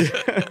idiots.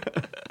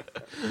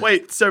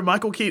 Wait, so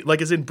Michael Keaton,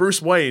 like as in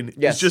Bruce Wayne,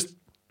 Yes. is just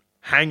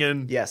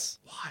hanging. Yes.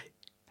 Why?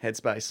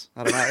 Headspace.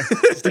 I don't know.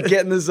 Just to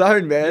get in the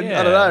zone, man.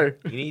 I don't know.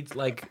 He needs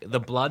like the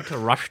blood to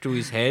rush to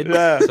his head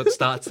Yeah. so it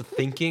starts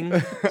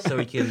thinking so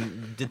he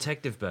can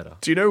detective better.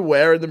 Do you know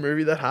where in the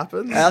movie that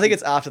happens? And I think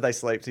it's after they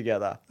sleep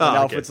together. Oh, And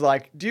okay. Alfred's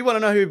like, do you want to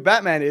know who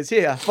Batman is?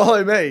 Here,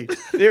 follow me.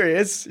 There he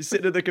is. He's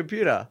sitting at the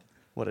computer.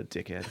 What a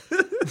dickhead.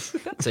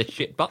 That's a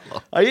shit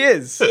butler. Oh, he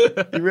is.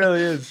 He really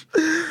is.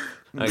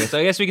 Okay, so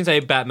I guess we can say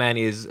Batman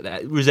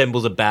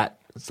resembles a bat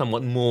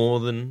somewhat more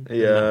than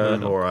Yeah,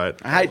 Murdoch. all right.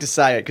 I hate to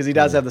say it because he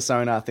does have the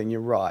sonar thing.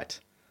 You're right.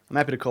 I'm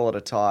happy to call it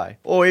a tie.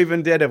 Or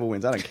even Daredevil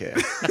wins. I don't care.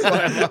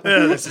 Yeah,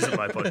 this isn't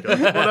my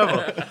podcast.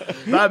 Whatever.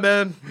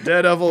 Batman,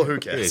 Daredevil, who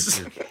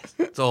cares?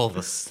 It's all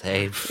the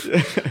same.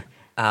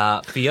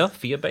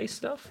 Fear-based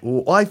stuff?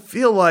 Well, I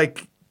feel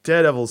like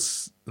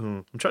Daredevil's...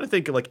 I'm trying to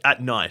think like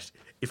at night,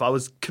 if I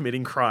was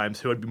committing crimes,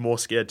 who I'd be more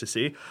scared to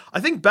see. I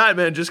think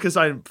Batman, just because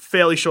I'm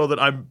fairly sure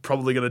that I'm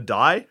probably going to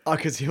die. Oh,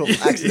 because he'll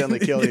accidentally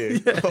kill you.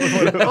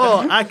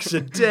 Oh,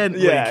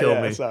 accidentally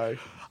kill me. Sorry.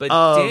 But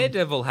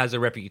Daredevil has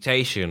a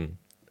reputation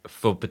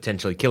for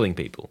potentially killing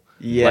people.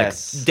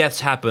 Yes. Like,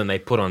 deaths happen, they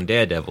put on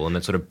Daredevil, and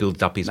that sort of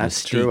builds up his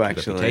That's mystique true,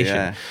 actually, reputation.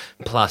 yeah.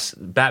 Plus,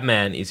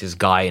 Batman is his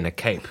guy in a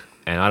cape.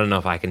 and I don't know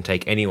if I can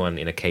take anyone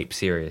in a cape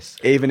serious.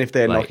 Even if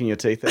they're knocking your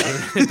teeth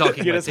out.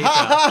 Knocking my teeth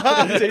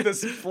out. Teeth are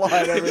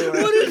flying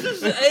everywhere. What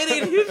is this?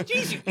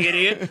 1850s, you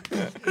idiot.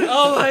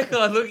 Oh my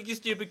god, look at your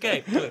stupid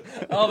cape.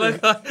 Oh my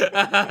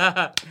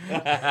god.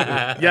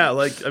 Yeah,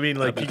 like, I mean,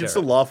 like, you can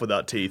still laugh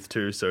without teeth,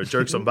 too, so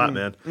joke's on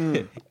Batman.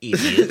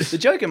 Idiot. The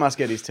Joker must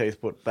get his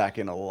teeth put back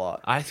in a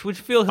lot. I would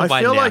feel I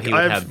by feel now like he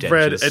would have I've dentures.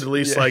 read at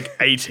least, like,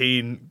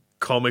 18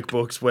 comic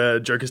books where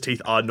Joker's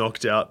teeth are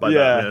knocked out by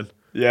Batman.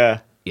 Yeah.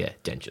 Yeah,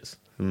 dentures.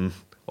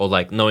 Or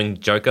like knowing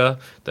Joker,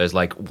 those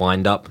like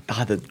wind up.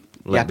 The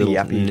like yappy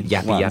ones.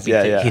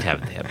 Yappy. He'd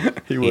have them.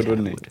 He would,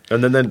 wouldn't he?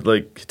 And then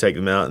like take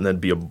them out and then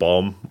be a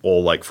bomb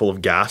or like full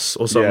of gas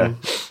or something.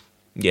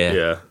 Yeah.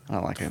 Yeah. I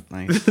don't like it.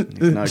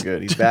 He's no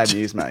good. He's bad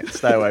news, mate.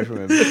 Stay away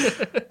from him.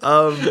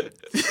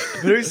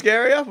 Who's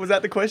scarier? Was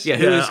that the question? Yeah,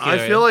 who is I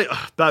scarier? feel like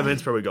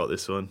Batman's probably got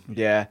this one.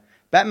 Yeah.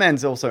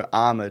 Batman's also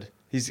armored.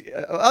 He's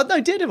no,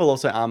 Daredevil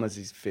also armors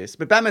his fist,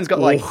 but Batman's got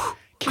like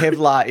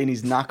Kevlar in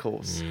his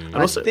knuckles. And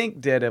also- I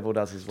think Daredevil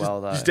does as well,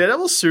 though. Is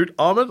Daredevil's suit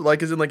armored?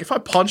 Like, as in, like, if I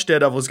punch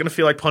Daredevil, it's going to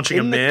feel like punching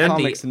a in man? the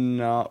comics,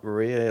 not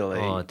really.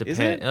 Oh, it Is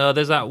depends. it?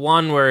 There's that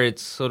one where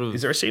it's sort of.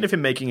 Is there a scene of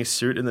him making his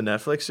suit in the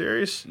Netflix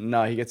series?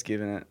 No, he gets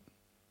given it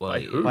Well, By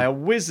who? by a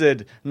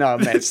wizard. No,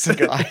 man, it's a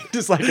guy,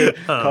 just like a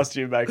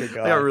costume maker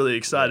guy. I got really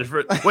excited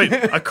for it. Wait,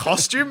 a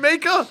costume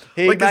maker?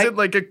 He Like, is make- it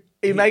like a...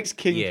 He makes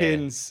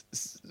Kingpin's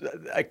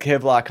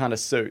Kevlar kind of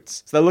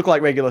suits. So they look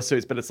like regular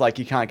suits, but it's like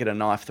you can't get a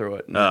knife through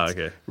it. And Oh, it's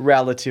okay.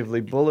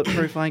 relatively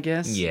bulletproof, I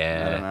guess.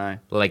 yeah. I don't know.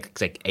 Like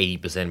it's like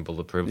 80%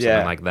 bulletproof, Yeah.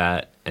 something like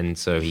that. And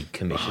so he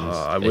commissions.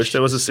 I wish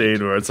there was a scene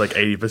where it's like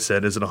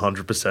 80% isn't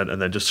 100%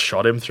 and then just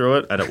shot him through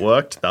it and it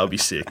worked. That would be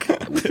sick.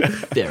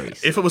 Very.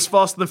 If it was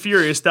Fast and the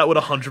Furious, that would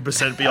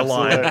 100% be a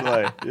line.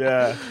 Absolutely.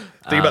 Yeah.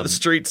 Thing about the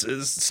streets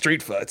is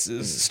street fights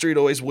is street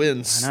always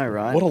wins. I know,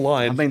 right? What a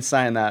line. I've been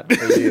saying that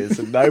for years,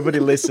 and nobody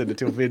listened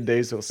until Vin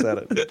Diesel said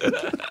it.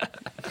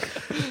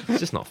 It's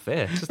just not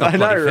fair. It's just not I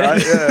know,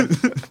 bloody fair. right?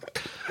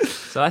 Yeah.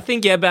 So I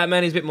think, yeah,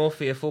 Batman is a bit more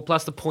fearful,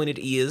 plus the pointed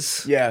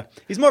ears. Yeah.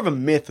 He's more of a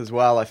myth as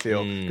well, I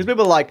feel. Because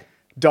people like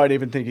don't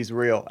even think he's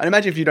real. And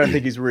imagine if you don't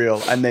think he's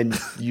real and then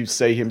you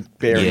see him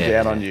bearing Yeah.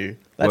 down on you.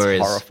 That's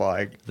Whereas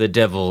horrifying. The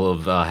devil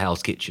of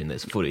Hell's Kitchen,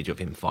 there's footage of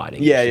him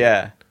fighting.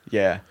 Yeah.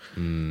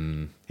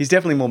 He's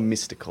definitely more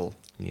mystical.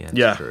 Yeah, that's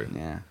Yeah. true.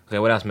 Yeah. Okay,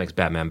 what else makes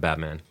Batman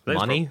Batman?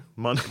 Money?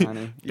 Money.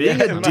 Money. Being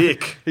Yeah, a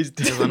dick. He's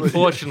definitely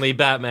Unfortunately,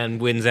 Batman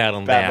wins out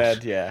on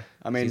bad, that. yeah.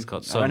 I mean, He's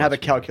got so I don't have a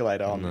much money.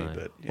 calculator on me,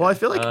 but yeah. Well, I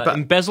feel like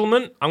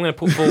Embezzlement, I'm going to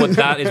put forward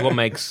that is what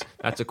makes...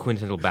 That's a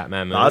quintessential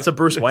Batman move. that's a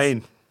Bruce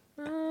Wayne.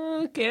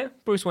 Yeah,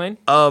 Bruce Wayne.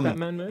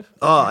 Batman move.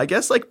 I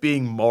guess like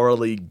being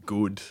morally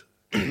good.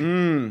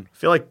 I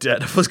feel like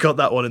Daredevil's got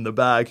that one in the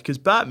bag because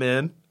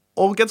Batman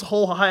all gets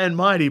whole high and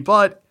mighty,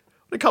 but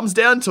when it comes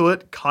down to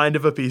it, kind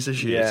of a piece of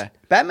shit. Yeah.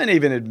 Batman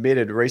even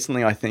admitted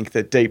recently, I think,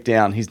 that deep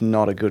down he's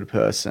not a good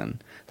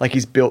person. Like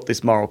he's built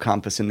this moral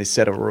compass and this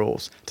set of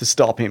rules to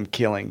stop him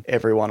killing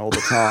everyone all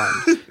the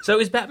time. So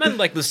is Batman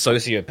like the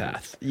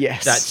sociopath?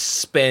 Yes. That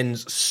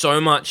spends so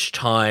much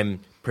time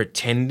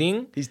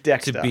pretending He's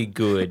Dexter. to be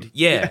good.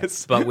 Yeah,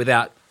 Yes. but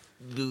without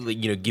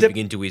giving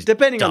into his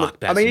Depending on dark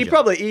the, I mean,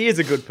 passenger. he is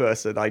a good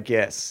person, I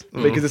guess,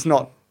 because it's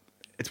not.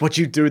 It's what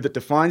you do that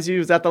defines you.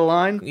 Is that the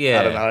line?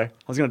 Yeah. I don't know. I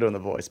was going to do it in the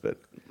voice, but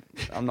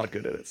I'm not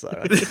good at it. So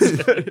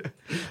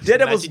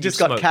Daredevil's Imagine just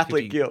you got smoke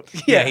Catholic 50 guilt.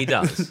 Yeah, he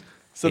does.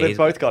 So Yeah, they've he's-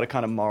 both got a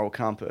kind of moral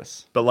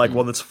compass. But like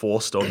one that's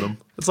forced on them.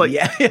 It's like,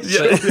 Yeah.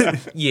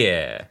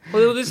 Yeah.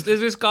 Well, there's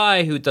this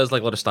guy who does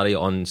like a lot of study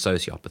on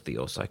sociopathy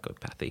or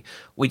psychopathy,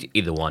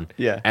 either one.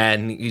 Yeah.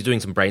 And he's doing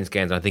some brain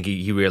scans, and I think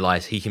he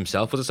realized he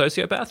himself was a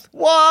sociopath.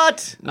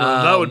 What?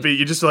 that would be,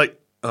 you're just like,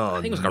 oh,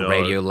 I think it was like a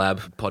Radio Lab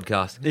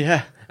podcast.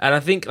 Yeah. And I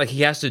think like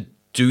he has to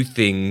do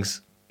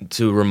things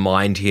to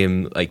remind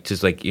him, like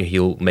just like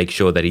he'll make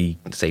sure that he,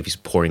 say if he's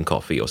pouring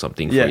coffee or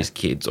something for Yeah. his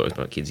kids or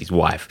not kids, his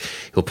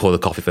wife, he'll pour the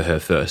coffee for her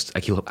first.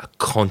 Like he'll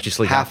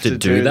consciously have to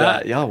do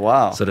that. Yeah,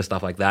 wow. Sort of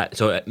stuff like that.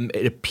 So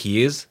it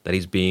appears that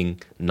he's being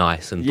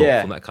nice and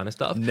Yeah. thoughtful and that kind of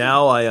stuff.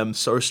 Now I am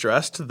so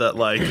stressed that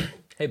like,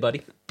 Hey,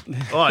 buddy.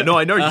 oh, no,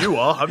 I know you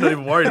are. I'm not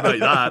even worried about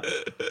that.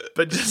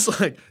 But just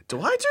like,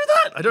 do I do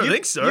that? I don't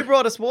think so. You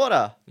brought us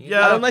water.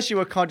 Yeah. And unless you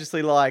were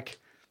consciously like,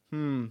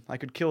 I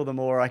could kill them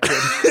or I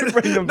could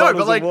bring them No,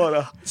 bottles but like, of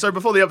water. so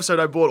before the episode,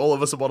 I bought all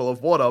of us a bottle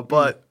of water,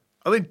 but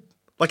I think,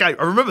 like, I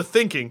remember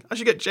thinking, I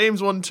should get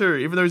James one too,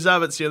 even though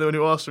Zabit's the only one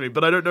who asked me,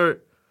 but I don't know.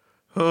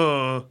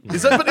 But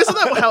isn't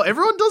that how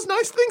everyone does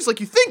nice things? Like,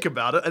 you think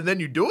about it and then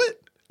you do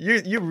it?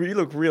 You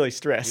look really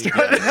stressed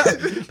right now.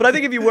 But I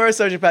think if you were a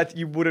sociopath,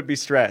 you wouldn't be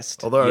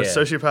stressed. Although a Yeah.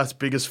 sociopath's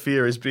biggest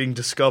fear is being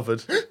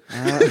discovered.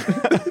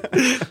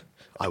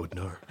 I would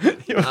know.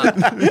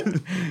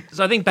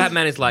 So I think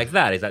Batman is like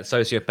that. Is that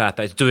sociopath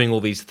that's doing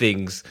all these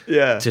things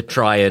Yeah. to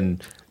try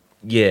and,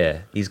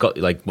 he's got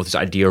like this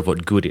idea of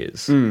what good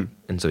is. And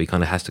so he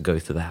kind of has to go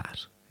through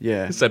that.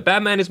 Yeah. So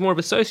Batman is more of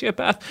a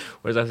sociopath,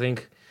 whereas I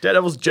think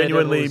Daredevil's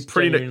genuinely Daredevil's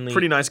pretty genuinely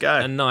pretty nice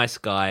guy. a nice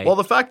guy. Well,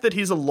 the fact that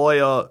he's a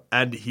lawyer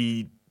and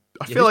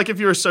I feel like if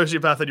you're a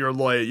sociopath and you're a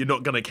lawyer, you're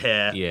not going to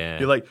care. Yeah.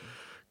 You're like,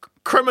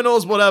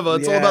 criminals, whatever.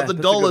 It's all about the that's a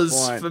good dollars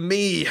point. for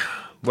me.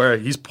 Where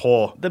he's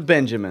poor. The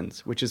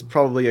Benjamins, which is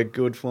probably a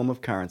good form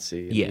of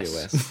currency in the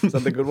US. Is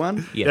that the good one?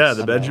 Yes. Yeah, the I don't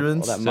know,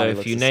 Benjamins. all that So money if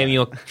looks you the name same.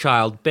 your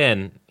child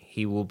Ben,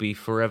 he will be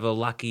forever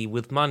lucky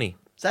with money.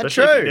 Is that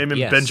Especially if you true? name him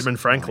Yes. Benjamin My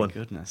Franklin.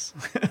 goodness.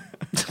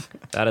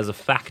 That is a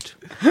fact.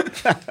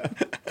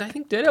 I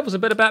think Daredevil's a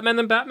better Batman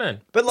than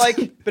Batman. But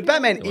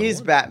Batman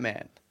is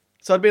Batman.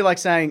 So it'd be like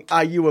saying,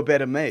 "Are you a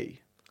better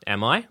me?"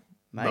 Am I?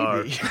 Maybe.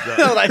 No.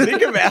 Now that I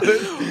think about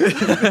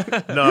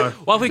it. No.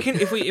 Well,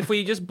 if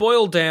we just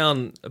boil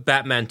down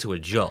Batman to a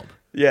job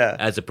Yeah.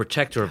 as a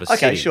protector of a Okay,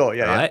 city, sure,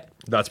 yeah, right?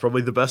 That's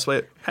probably the best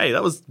way. Hey,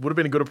 that would have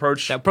been a good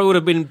approach. That probably would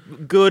have been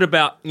good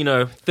about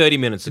 30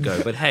 minutes ago.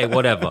 But hey,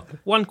 whatever.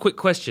 One quick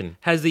question: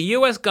 has the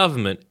U.S.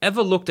 government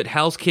ever looked at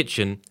Hell's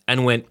Kitchen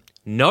and went,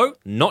 "No,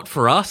 not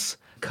for us.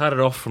 Cut it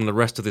off from the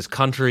rest of this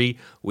country.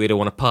 We don't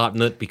want to part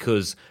in it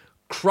because,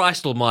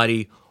 Christ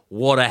Almighty,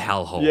 what a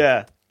hellhole."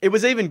 Yeah. It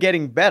was even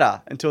getting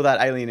better until that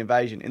alien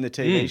invasion in the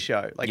TV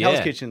show. Like, Yeah. Hell's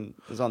Kitchen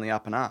was on the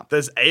up and up.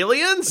 There's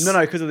aliens? No,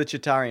 because of the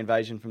Chitauri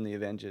invasion from the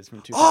Avengers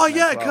from 2012. Oh,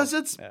 yeah, because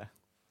it's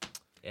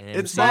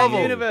It's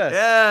Marvel. universe.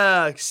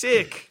 Yeah,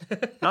 sick.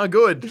 Oh,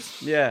 good.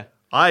 Yeah.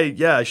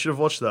 I should have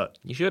watched that.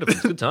 You should have.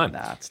 It's a good time.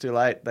 Nah, it's too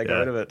late. They got Yeah.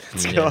 rid of it.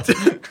 It's Yeah. gone.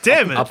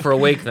 Damn it. Up for a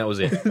week, that was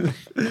it.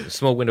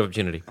 Small window of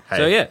opportunity.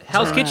 So yeah,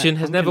 Hell's alright. Kitchen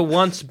has never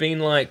once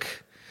been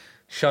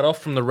shut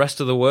off from the rest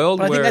of the world.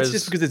 But I think whereas that's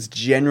just because it's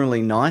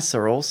generally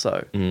nicer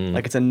also.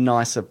 Like, it's a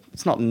nicer...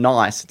 It's not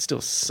nice. It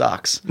still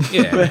sucks.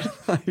 yeah,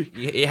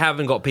 you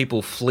haven't got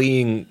people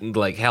fleeing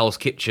Hell's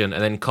Kitchen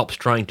and then cops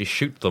trying to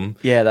shoot them.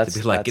 Yeah, that's...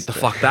 to be like, that's get the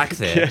fuck back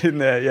there. Get in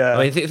there, yeah.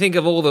 I mean, think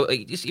of all the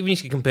even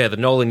if you compare the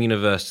Nolan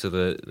universe to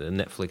the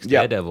Netflix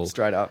Yep, Daredevil.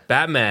 straight up.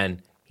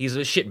 Batman. He's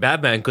a shit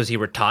Batman because he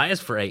retires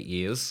for 8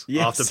 years.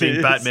 Yes, After it being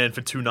is. Batman for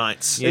 2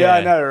 nights. Yeah,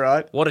 I know,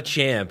 right? What a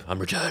champ! I'm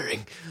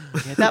retiring.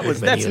 Yeah,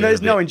 there's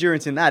no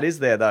endurance in that, is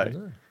there,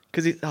 though?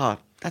 Because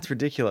that's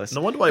ridiculous. No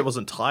wonder why he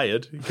wasn't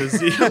tired, because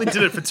he only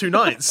did it for 2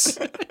 nights.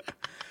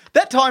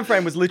 That time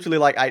frame was literally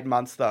like 8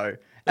 months, though.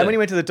 And when he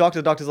went to the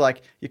doctor's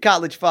like, your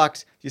cartilage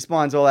fucked, your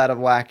spine's all out of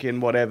whack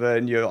and whatever,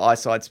 and your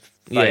eyesight's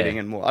fading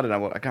and more. I don't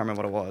know I can't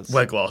remember what it was.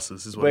 Wear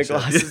glasses is what Wear he said.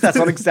 glasses. That's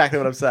not exactly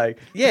what I'm saying.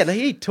 Yeah,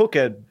 he took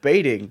a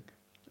beating,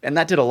 and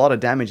that did a lot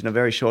of damage in a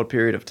very short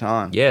period of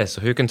time. Yeah,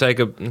 so who can take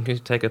a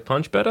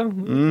punch better?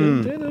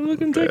 Who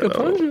can take a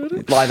punch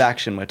better? Live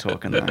action, we're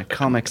talking though.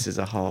 Comics is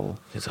a whole.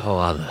 It's a whole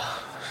other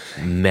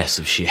mess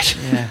of shit.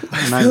 Yeah,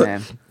 I don't know,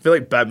 man. I feel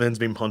like Batman's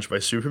been punched by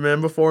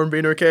Superman before and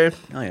been okay.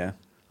 Oh yeah.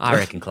 I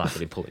reckon Clark would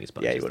be pulling his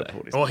punches. Yeah, he would have though.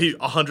 pulled his. Well, he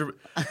 100.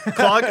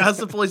 Clark has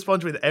to pull his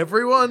punch with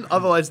everyone,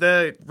 otherwise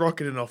they're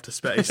rocketing off to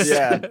space.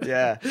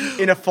 Yeah.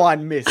 In a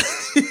fine mist.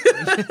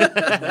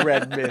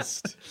 Red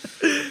mist.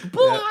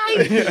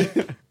 Boy!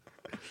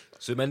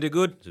 Superman do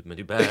good, Superman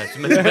do bad,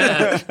 Superman do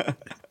bad.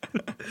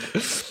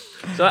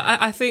 So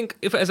I think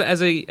if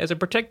as a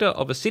protector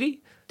of a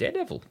city,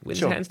 Daredevil wins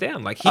hands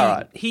down.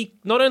 He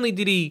not only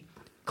did he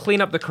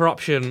clean up the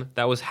corruption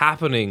that was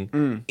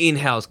happening in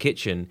Hell's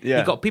Kitchen, he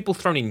got people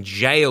thrown in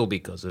jail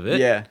because of it.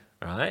 Yeah.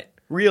 Right?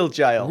 Real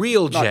jail.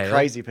 Not Not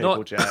crazy people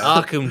not jail.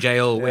 Arkham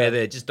jail where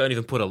they just don't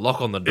even put a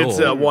lock on the door. It's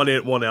a 1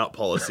 in, 1 out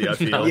policy, I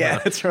feel. Yeah,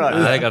 that's right.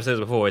 I think I've said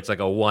this before, it's like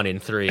a 1 in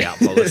 3 out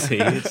policy.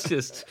 It's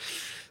just,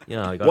 you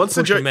gotta Once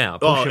push the them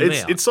out. Push them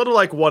out. it's sort of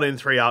like 1 in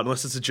 3 out,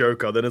 unless it's a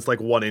Joker. Then it's like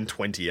 1 in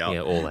 20 out.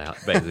 Yeah, all out,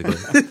 basically.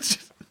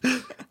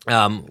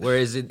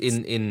 Whereas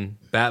in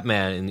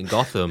Batman in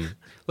Gotham,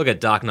 look at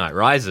Dark Knight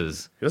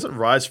Rises. He doesn't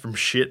rise from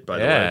shit, by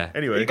the Yeah. way.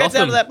 Anyway, He gets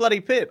out of that bloody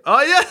pit.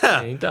 oh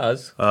yeah. He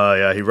does.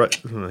 Yeah,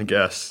 I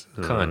guess.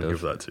 Kind I'll of.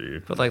 give that to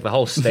you. But the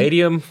whole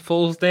stadium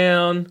falls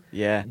down.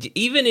 Yeah.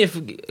 Even if,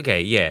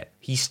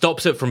 he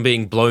stops it from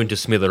being blown to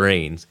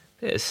smithereens,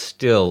 there's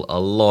still a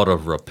lot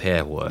of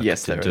repair work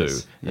Yes, to there do.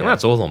 is. And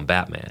that's all on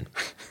Batman.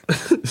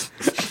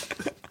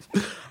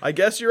 I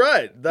guess you're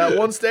right. That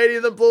one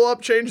stadium that blew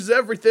up changes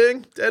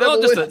everything. Daredevil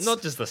wins.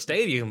 Not just the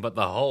stadium, but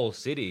the whole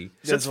city.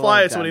 Sets There's a lot of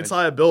fire to an damage.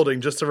 entire building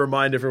just to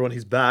remind everyone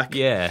he's back.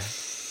 Yeah.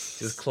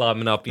 Just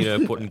climbing up,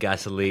 putting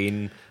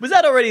gasoline. Was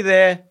that already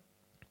there?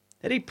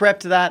 Had he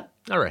prepped that?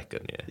 I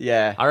reckon, yeah.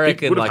 Yeah. I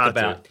reckon would've had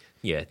about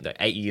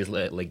 8 years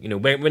later,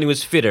 when he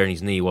was fitter and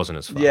his knee wasn't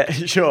as fucked. Yeah,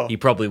 sure. He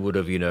probably would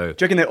have, Do you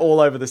reckon they're all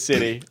over the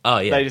city? Oh,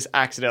 yeah. They just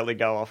accidentally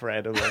go off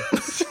randomly.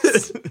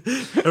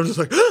 I'm just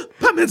like,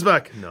 Batman's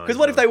back. No, Because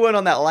what if they weren't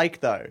on that lake,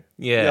 though?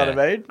 Yeah. You know what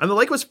I mean? And the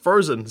lake was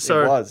frozen,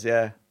 so It was,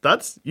 yeah.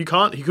 he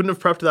couldn't have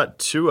prepped that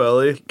too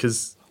early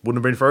because wouldn't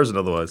have been frozen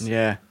otherwise.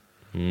 Yeah.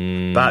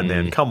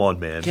 Batman, come on,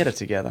 man. Get it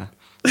together.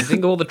 I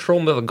think all the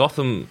trauma the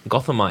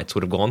Gothamites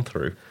would have gone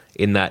through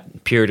in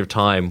that period of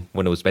time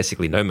when it was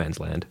basically no man's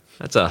land.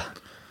 That's a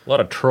lot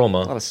of trauma.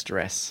 A lot of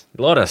stress.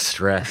 A lot of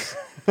stress.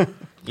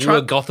 You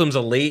were Gotham's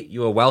elite,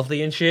 you were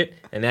wealthy and shit,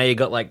 and now you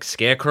got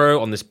Scarecrow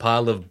on this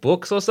pile of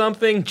books or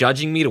something,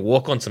 judging me to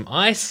walk on some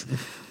ice?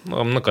 Well,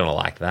 I'm not going to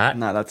like that.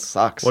 No, that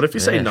sucks. What if you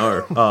say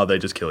no? Oh, they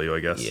just kill you, I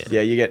guess. Yeah.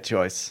 Yeah, you get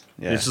choice.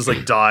 Yeah. It's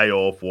just die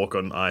or walk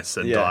on ice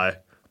and Yeah. die.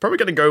 Probably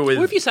going to go with...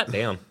 What if you sat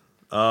down?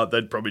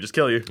 they'd probably just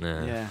kill you.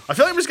 Yeah. I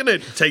feel like I'm just going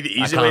to take the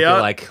easy I way can't out.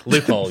 be like,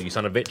 loophole, you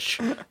son of a bitch.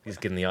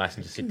 Just get in the ice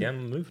and just sit down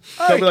and move.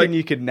 I reckon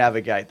you could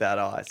navigate that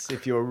ice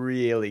if you're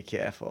really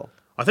careful.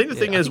 I think the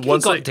thing is, I think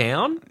once he got they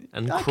down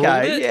and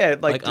crawled it, yeah,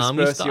 like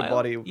army disperse your style.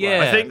 body.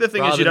 Yeah, I think the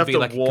thing is rather you'd than have be to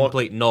like walk- a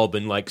complete knob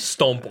and like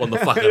stomp on the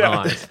fucking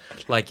ice,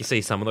 like you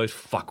see some of those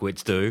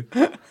fuckwits do.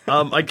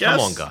 I guess. Come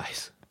on,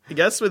 guys. I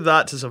guess with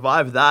that, to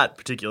survive that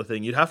particular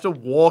thing, you'd have to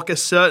walk a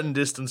certain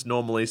distance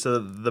normally, so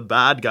that the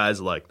bad guys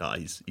are like, nah,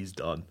 he's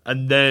done,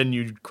 and then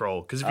you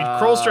crawl. Because if you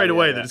crawl straight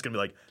away, they're just gonna be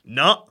like,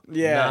 nah,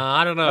 Yeah. Nah,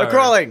 I don't know. No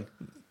crawling.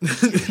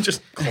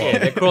 just crawl. Yeah,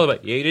 they're crawling,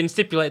 but you didn't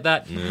stipulate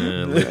that.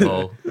 No,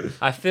 loophole.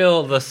 I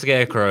feel the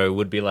Scarecrow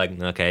would be like,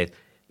 okay,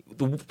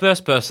 the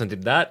first person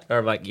did that,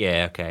 or like,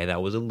 yeah, okay,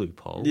 that was a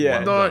loophole.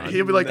 Yeah. Well No, done.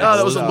 he'll be like, That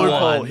that was a was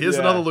loophole. one. Here's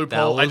Yeah. another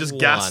loophole. That I was just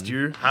gassed one.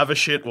 you. Have a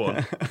shit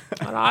one.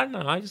 I don't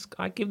know.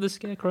 I give the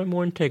Scarecrow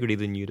more integrity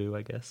than you do,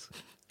 I guess.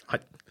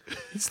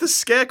 It's the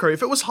Scarecrow.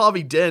 If it was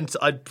Harvey Dent,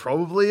 I'd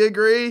probably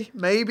agree,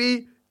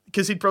 maybe.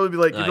 Because he'd probably be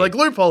like,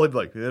 loophole. He'd be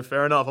like, yeah,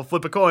 fair enough. I'll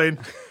flip a coin.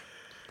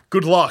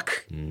 Good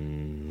luck.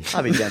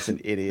 Harvey Dent's an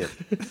idiot.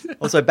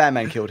 Also,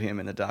 Batman killed him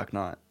in The Dark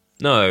Knight.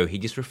 No, he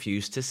just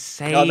refused to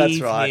save Oh, that's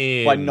right.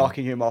 him. By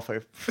knocking him off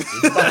a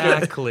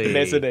Exactly.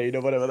 mezzanine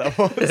or whatever that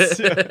was.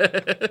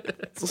 Yeah.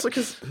 It's also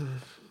because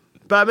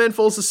Batman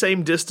falls the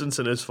same distance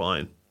and is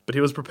fine. But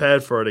he was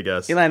prepared for it, I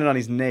guess. He landed on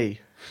his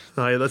knee.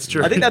 Oh, yeah, that's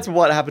true. I think that's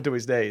what happened to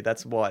his knee.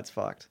 That's why it's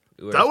fucked.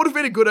 That would have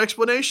been a good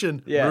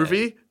explanation. Yeah.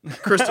 Movie,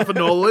 Christopher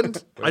Nolan.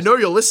 I know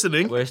you're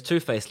listening. Whereas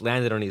Two-Face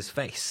landed on his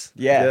face.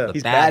 Yeah, The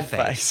his bad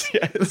bad face.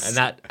 Yes. And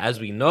that, as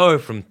we know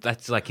from,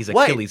 that's like his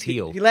Wait, Achilles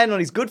heel. He landed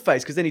on his good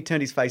face because then he turned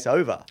his face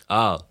over.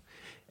 Oh,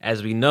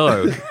 as we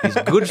know, his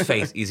good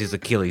face is his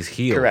Achilles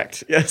heel.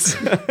 Correct. Yes.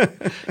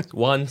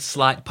 One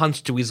slight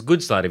punch to his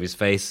good side of his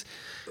face.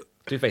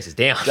 Two-Face is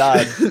down.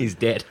 Done. He's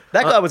dead.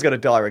 That guy was going to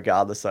die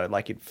regardless, though.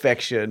 Like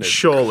infection. And,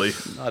 Surely.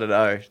 I don't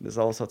know. There's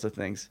all sorts of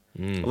things.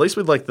 At least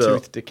with like the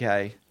Tooth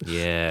decay.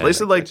 Yeah. At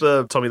least with like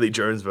the Tommy Lee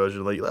Jones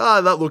version, like,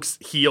 that looks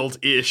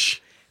healed-ish.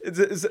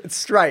 It's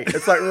straight.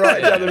 It's like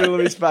right down the middle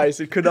of his face.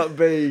 It could not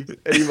be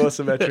any more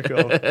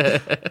symmetrical.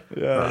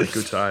 Yeah.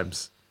 Good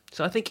times.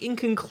 So I think in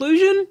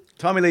conclusion,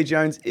 Tommy Lee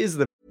Jones is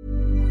the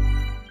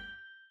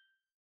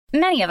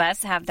Many of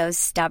us have those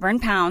stubborn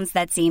pounds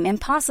that seem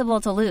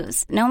impossible to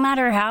lose, no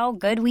matter how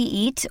good we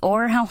eat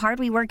or how hard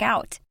we work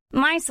out.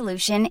 My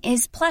solution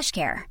is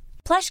PlushCare.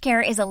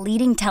 PlushCare is a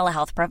leading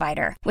telehealth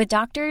provider with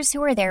doctors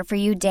who are there for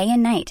you day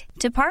and night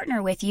to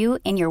partner with you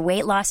in your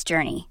weight loss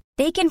journey.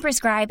 They can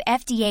prescribe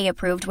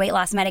FDA-approved weight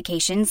loss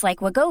medications like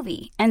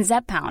Wegovy and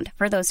Zepbound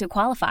for those who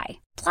qualify.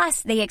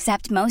 Plus, they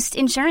accept most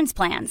insurance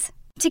plans.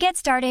 To get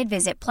started,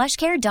 visit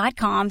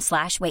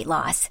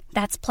plushcare.com/weightloss.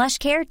 That's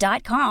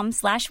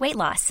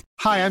plushcare.com/weightloss.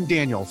 Hi, I'm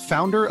Daniel,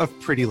 founder of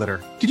Pretty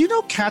Litter. Did you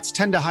know cats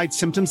tend to hide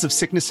symptoms of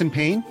sickness and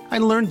pain? I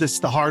learned this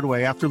the hard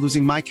way after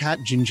losing my cat,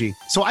 Gingy.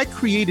 So I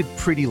created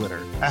Pretty Litter,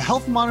 a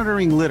health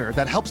monitoring litter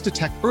that helps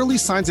detect early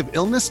signs of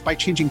illness by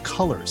changing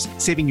colors,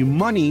 saving you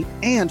money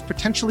and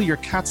potentially your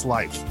cat's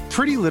life.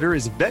 Pretty Litter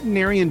is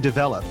veterinarian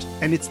developed,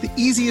 and it's the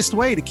easiest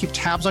way to keep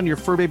tabs on your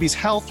fur baby's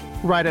health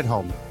right at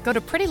home. Go to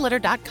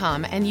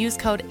prettylitter.com and use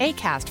code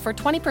ACAST for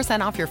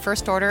 20% off your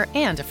first order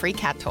and a free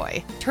cat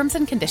toy. Terms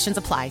and conditions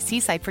apply. See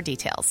site for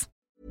details.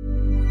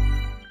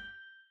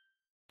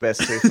 best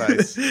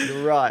Two-Face.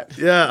 You're right.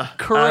 Yeah.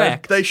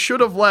 Correct. They should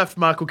have left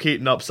Michael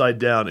Keaton upside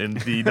down in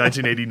the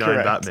 1989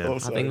 Correct. Batman.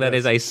 Also, I think that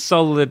is a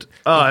solid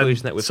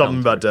conclusion that we've something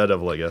come about to.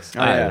 Daredevil, I guess.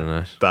 I yeah. don't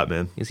know.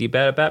 Batman. Is he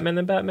better Batman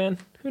than Batman?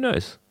 Who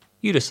knows?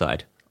 You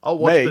decide. I'll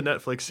watch Me? the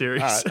Netflix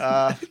series.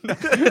 All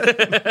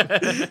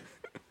right,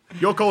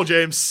 Your call,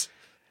 James.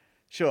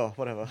 sure,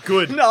 whatever.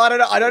 Good. No, I don't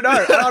know. I don't know.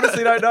 I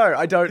honestly don't know.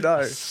 I don't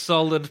know.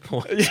 Solid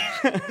point.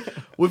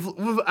 We've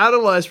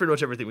analysed pretty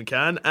much everything we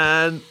can,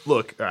 and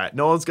look, all right,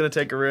 no one's going to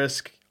take a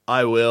risk.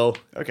 I will.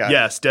 Okay.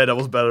 Yes,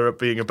 Daredevil's better at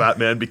being a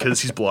Batman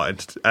because he's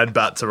blind, and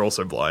bats are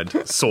also blind,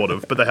 sort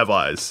of, but they have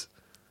eyes.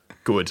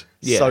 Good.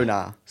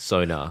 Yeah.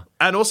 Sonar.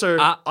 And also,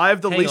 I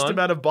have the hang least on.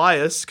 amount of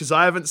bias because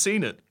I haven't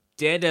seen it.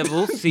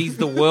 Daredevil sees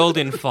the world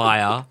in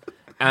fire,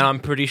 and I'm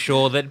pretty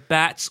sure that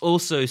bats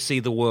also see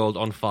the world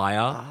on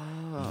fire.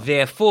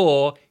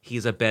 Therefore,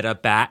 he's a better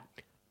bat,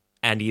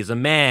 and he's a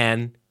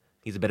man.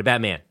 He's a better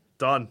Batman.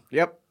 Done.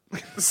 Yep.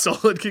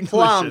 Solid conclusion.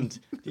 Plumbed.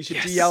 You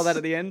should yell that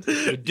at the end.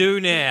 We do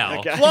now.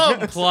 Okay.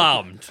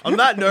 Plumbed. On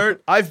that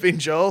note, I've been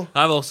Joel.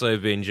 I've also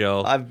been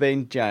Joel. I've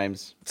been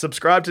James.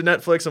 Subscribe to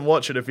Netflix and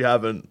watch it if you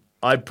haven't.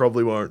 I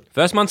probably won't.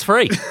 First month's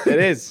free. It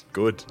is.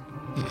 Good.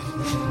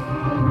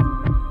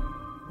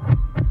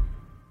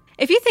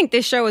 If you think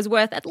this show is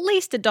worth at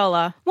least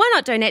 $1, why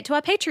not donate to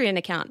our Patreon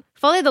account?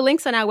 Follow the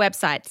links on our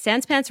website,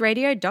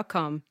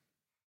 sanspantsradio.com.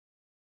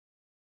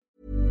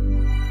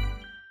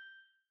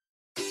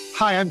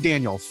 Hi, I'm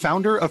Daniel,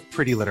 founder of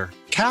Pretty Litter.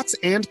 Cats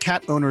and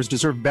cat owners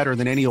deserve better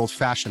than any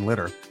old-fashioned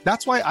litter.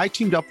 That's why I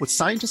teamed up with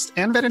scientists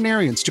and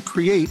veterinarians to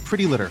create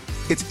Pretty Litter.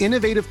 Its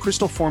innovative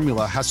crystal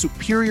formula has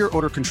superior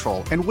odor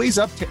control and weighs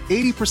up to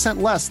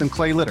 80% less than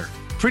clay litter.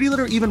 Pretty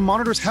Litter even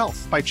monitors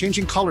health by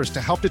changing colors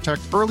to help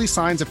detect early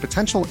signs of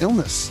potential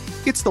illness.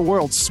 It's the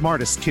world's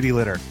smartest kitty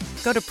litter.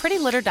 Go to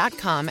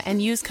prettylitter.com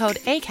and use code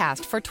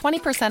ACAST for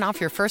 20%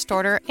 off your first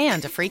order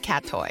and a free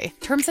cat toy.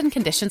 Terms and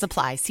conditions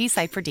apply. See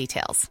site for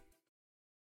details.